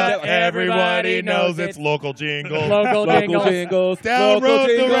America. said that. Everybody knows it's local jingle. Local Local jingles. jingles. Download Local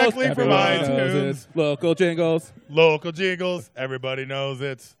jingles. directly from Everyone knows iTunes. it's Local jingles. Local jingles. Everybody knows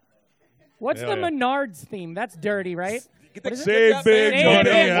it's. What's Hell the yeah. Menards theme? That's dirty, right? What is it? Save big Save money.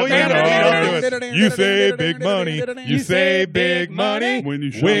 big Well, you gotta lead up to it. You say big money. You say big money When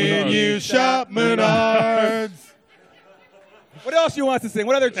you shop when Menards. you shop Menards. What else you want us to sing?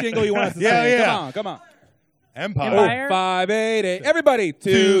 What other jingle you want us to Yeah, sing? yeah. Come on. Empire. Empire. 588. Everybody.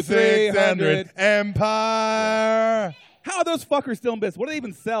 2-300. Empire. How are those fuckers still in business? What do they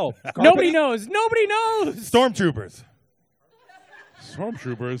even sell? Nobody knows. Nobody knows. Stormtroopers.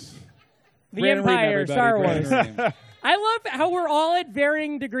 Stormtroopers. The Brandon Reed, Empire, everybody. Star Wars. Brandon Reed. I love how we're all at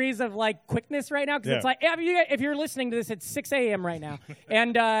varying degrees of like quickness right now because it's Yeah. like if you're listening to this, it's 6 a.m. right now,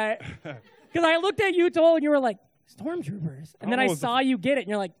 and because I looked at you, Toll, and you were like Stormtroopers, and then I Almost. saw you get it, and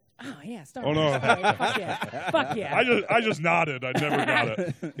you're like, Oh, yeah, Star Oh, Wars. no. Fuck yeah. Fuck yeah. I just nodded. I never got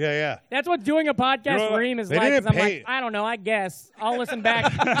it. Yeah. That's what doing a podcast You know for what? Reem is They like. 'Cause didn't I'm pay- like, I don't know. I guess I'll listen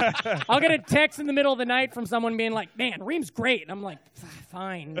back. I'll get a text in the middle of the night from someone being like, "Man, Reem's great," and I'm like,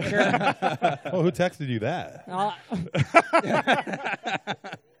 "Fine, sure." Oh, who texted you that?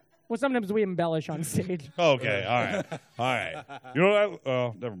 Well, sometimes we embellish on stage. Okay, all right. You know that?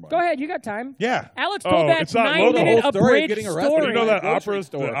 Oh, never mind. Go ahead, you got time. Yeah. Alex Oh, told that it's not 9-minute the whole story of abridged getting arrested. story. You know that Grocery opera,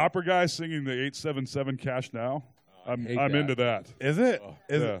 store. the opera guy singing the 877 Cash Now? I'm hate that. into that. Is it?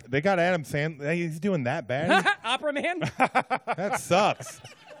 Is Yeah. it? They got Adam Sandler. He's doing that bad? Opera man. That sucks.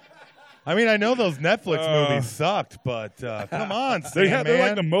 I mean, I know those Netflix movies sucked, but come on, They're like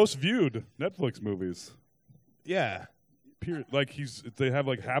Sandman. the most viewed Netflix movies. Yeah. Period. Like they have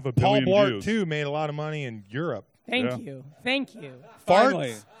like half a Paul billion Blart, views. too, made a lot of money in Europe. Thank Yeah. you. Thank you.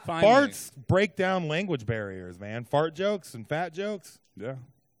 Finally. Farts break down language barriers, man. Fart jokes and fat jokes. Yeah.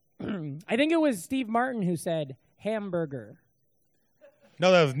 I think it was Steve Martin who said hamburger.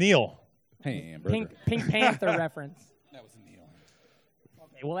 No, that was Neil. Hamburger. Pink Panther reference. That was Neil.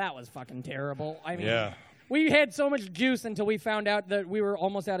 Okay, well, that was fucking terrible. I mean, Yeah. we had so much juice until we found out that we were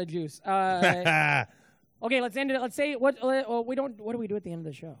almost out of juice. Okay, let's end it. Let's say what we don't. What do we do at the end of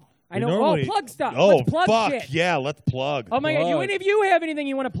the show? I know. normally- Plug stuff. Oh, Let's plug fuck. shit. Yeah, let's plug. Oh my god! Plug. If you have anything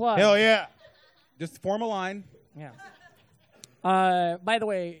you want to plug? Hell yeah. Just form a line. Yeah. By the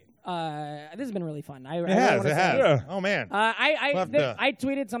way, this has been really fun. It has. Yeah. Oh, man. I We'll have to-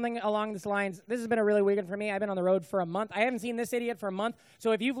 tweeted something along this lines. This has been a really weekend for me. I've been on the road for a month. I haven't seen this idiot for a month.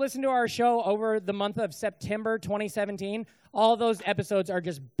 So if you've listened to our show over the month of September 2017, all those episodes are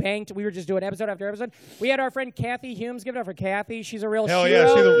just banked. We were just doing episode after episode. We had our friend Kathy Humes. Give it up for Kathy. She's a real Hell shit.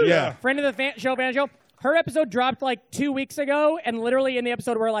 yeah. Yeah. Friend of the fan show. Her episode dropped like 2 weeks ago, and literally in the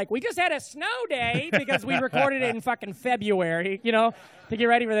episode we're like, we just had a snow day because we recorded it in fucking February, to get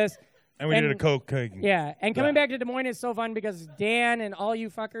ready for this. And we did a Coke. Yeah, and coming back to Des Moines is so fun because Dan and all you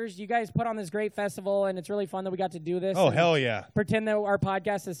fuckers, you guys put on this great festival, and it's really fun that we got to do this. Oh, and hell yeah. Pretend that our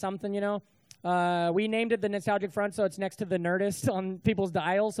podcast is something, We named it the Nostalgic Front, so it's next to the Nerdist on people's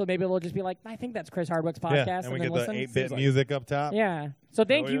dials, so maybe they'll just be like, I think that's Chris Hardwick's podcast, Yeah. And we then get the listen. 8-bit music up top. Yeah. So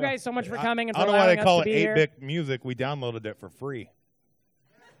thank you yeah. guys so much for coming and I for don't know why allowing they us call to it be here. 8-bit music. We downloaded it for free.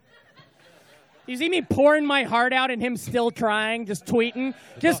 You see me pouring my heart out and him still trying, just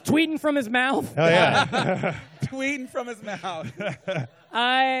tweeting from his mouth. Hell yeah. Tweeting from his mouth.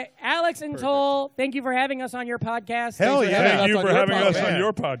 Alex and Toll, thank you for having us on your podcast. Hell Thanks for yeah. having Thank us you on for your having us podcast. on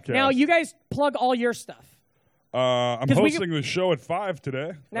your podcast. Now, you guys plug all your stuff. I'm 'Cause we hosting the show at 5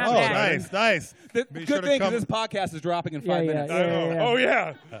 today. Not Oh, bad. nice. The Be good sure to thing is come- this podcast is dropping in 5 Yeah, minutes. yeah. I know. Oh,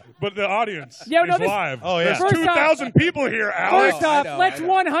 yeah. But the audience Yeah, no, is this- live. Oh, yeah. There's First off- 2,000 people here, Alex. First off, I know, let's I know.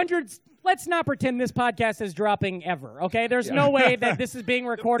 100. Let's not pretend this podcast is dropping ever. Okay, there's no way that this is being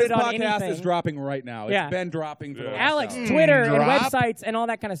recorded This on podcast anything. is dropping right now. It's Yeah. been dropping for the last Alex, hour. Twitter, and drop. websites, and all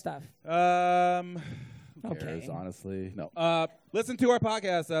that kind of stuff. Who cares, Okay. honestly? No. Listen to our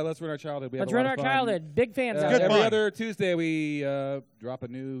podcast, Let's Ruin Our Childhood. We have Let's a lot run our of fun. childhood. Big fans out good there. Every fun. other Tuesday, we drop a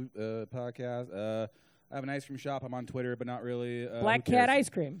new podcast. I have an ice cream shop. I'm on Twitter, but not really. Black who Cat cares? ice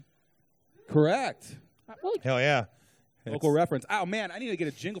cream. Correct. Well, Hell yeah. Local reference. Oh, man, I need to get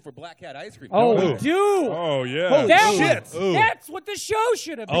a jingle for Black Cat ice cream. oh, Ooh. dude. Oh, yeah. Holy That shit. Ooh. That's what the show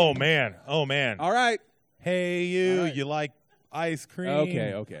should have been. Oh, man. Oh, man. All right. Hey, you. All right. You like ice cream?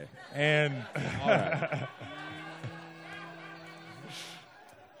 Okay. And All right.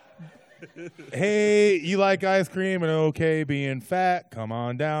 hey, you like ice cream and okay being fat? Come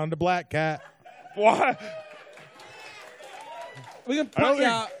on down to Black Cat. Why? We can I don't, put think,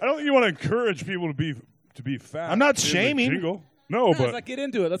 out. I don't think you want to encourage people to be fat. I'm not in the shaming. jingle. No, but Let's get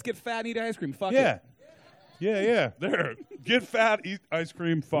into it. Let's get fat and eat ice cream. Fuck Yeah. it. Yeah. there. Get fat, eat ice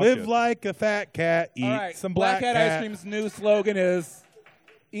cream, fuck Live it. like a fat cat, eat All right. some Black Cat Ice Cream's new slogan is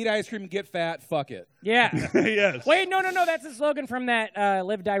eat ice cream, get fat, fuck it. Yeah. Yes. Wait, no. That's the slogan from that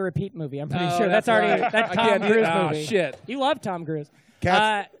Live, Die, Repeat movie. I'm pretty Oh, sure that's already right. that I Tom can't do- Cruise oh, movie. shit. You love Tom Cruise.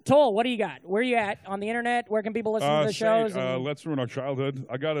 Cats- Toll, what do you got? Where are you at on the internet? Where can people listen to the shows? and- Let's Ruin Our Childhood.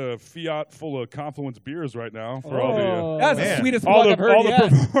 I got a Fiat full of Confluence beers right now for all the Oh. That's man. the sweetest all plug the I've heard all the yet.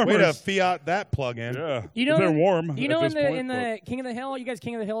 performers. Way to Fiat that plug in. Yeah, You know, they're warm. You know, at this point, in the King of the Hill, you guys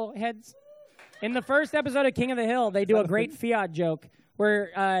King of the Hill heads. In the first episode of King of the Hill, they do a great Fiat joke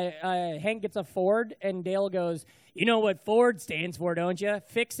where Hank gets a Ford and Dale goes, "You know what Ford stands for, don't you?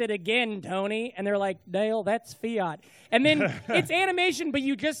 Fix it again, Tony." And they're like, "Dale, that's Fiat." And then it's animation, but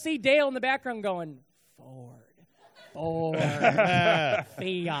you just see Dale in the background going, Ford, Fiat.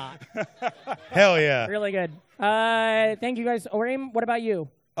 Hell yeah. Really good. Thank you guys. Reem, what about you?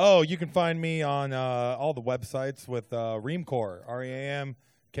 Oh, you can find me on all the websites with Reamcore,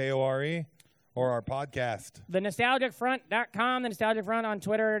 KORE, or our podcast. TheNostalgicFront.com, The Nostalgic Front on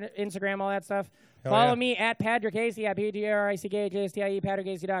Twitter, Instagram, all that stuff. Hell Follow yeah. me at Patrick Casey, at PATRICKHASTIE,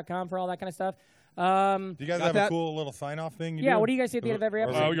 PatrickCasey.com for all that kind of stuff. Do you guys Got have that? a cool little sign-off thing? Yeah, what do you guys say at the end of every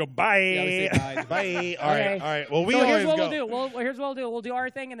episode? We go, bye. Yeah, we say bye. Bye. All Okay. right. All right. Well, we So always here's what go. we'll do. Here's what we'll do. We'll do our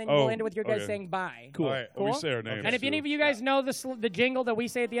thing, and then Oh, we'll end it with your guys okay. saying bye. Cool. All right. We say our names. And if any of too. you guys know the jingle that we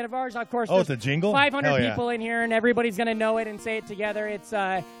say at the end of ours, of course, Oh, there's it's a jingle? 500 Hell yeah. people in here, and everybody's going to know it and say it together. It's,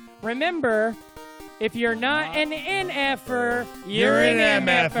 remember, if you're not an NFer, you're an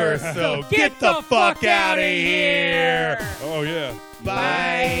MFer, so get the fuck out of here. Oh, yeah.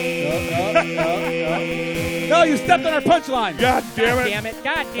 Bye. No, you stepped on our punchline. God damn God it. damn it.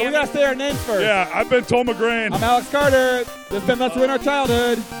 God But we damn gotta it. say our names first. Yeah, I've been Tom McGrain. I'm Alex Carter. This has been Let's Ruin Our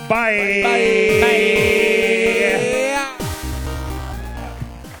Childhood. Bye.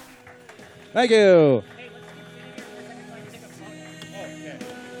 Thank you.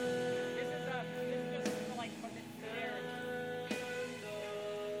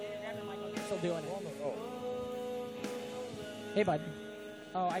 Still doing it. Hey, bud.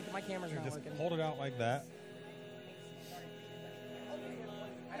 Oh, my camera's not Just working. hold it out like that.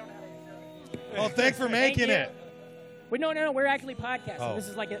 Oh, thanks for making you. it. Wait, no. We're actually podcasting. Oh. This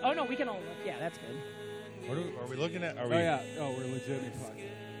is like, no, we can all look. Yeah, that's good. What are we looking at? Are Oh, we? yeah. Oh, we're legitimately talking.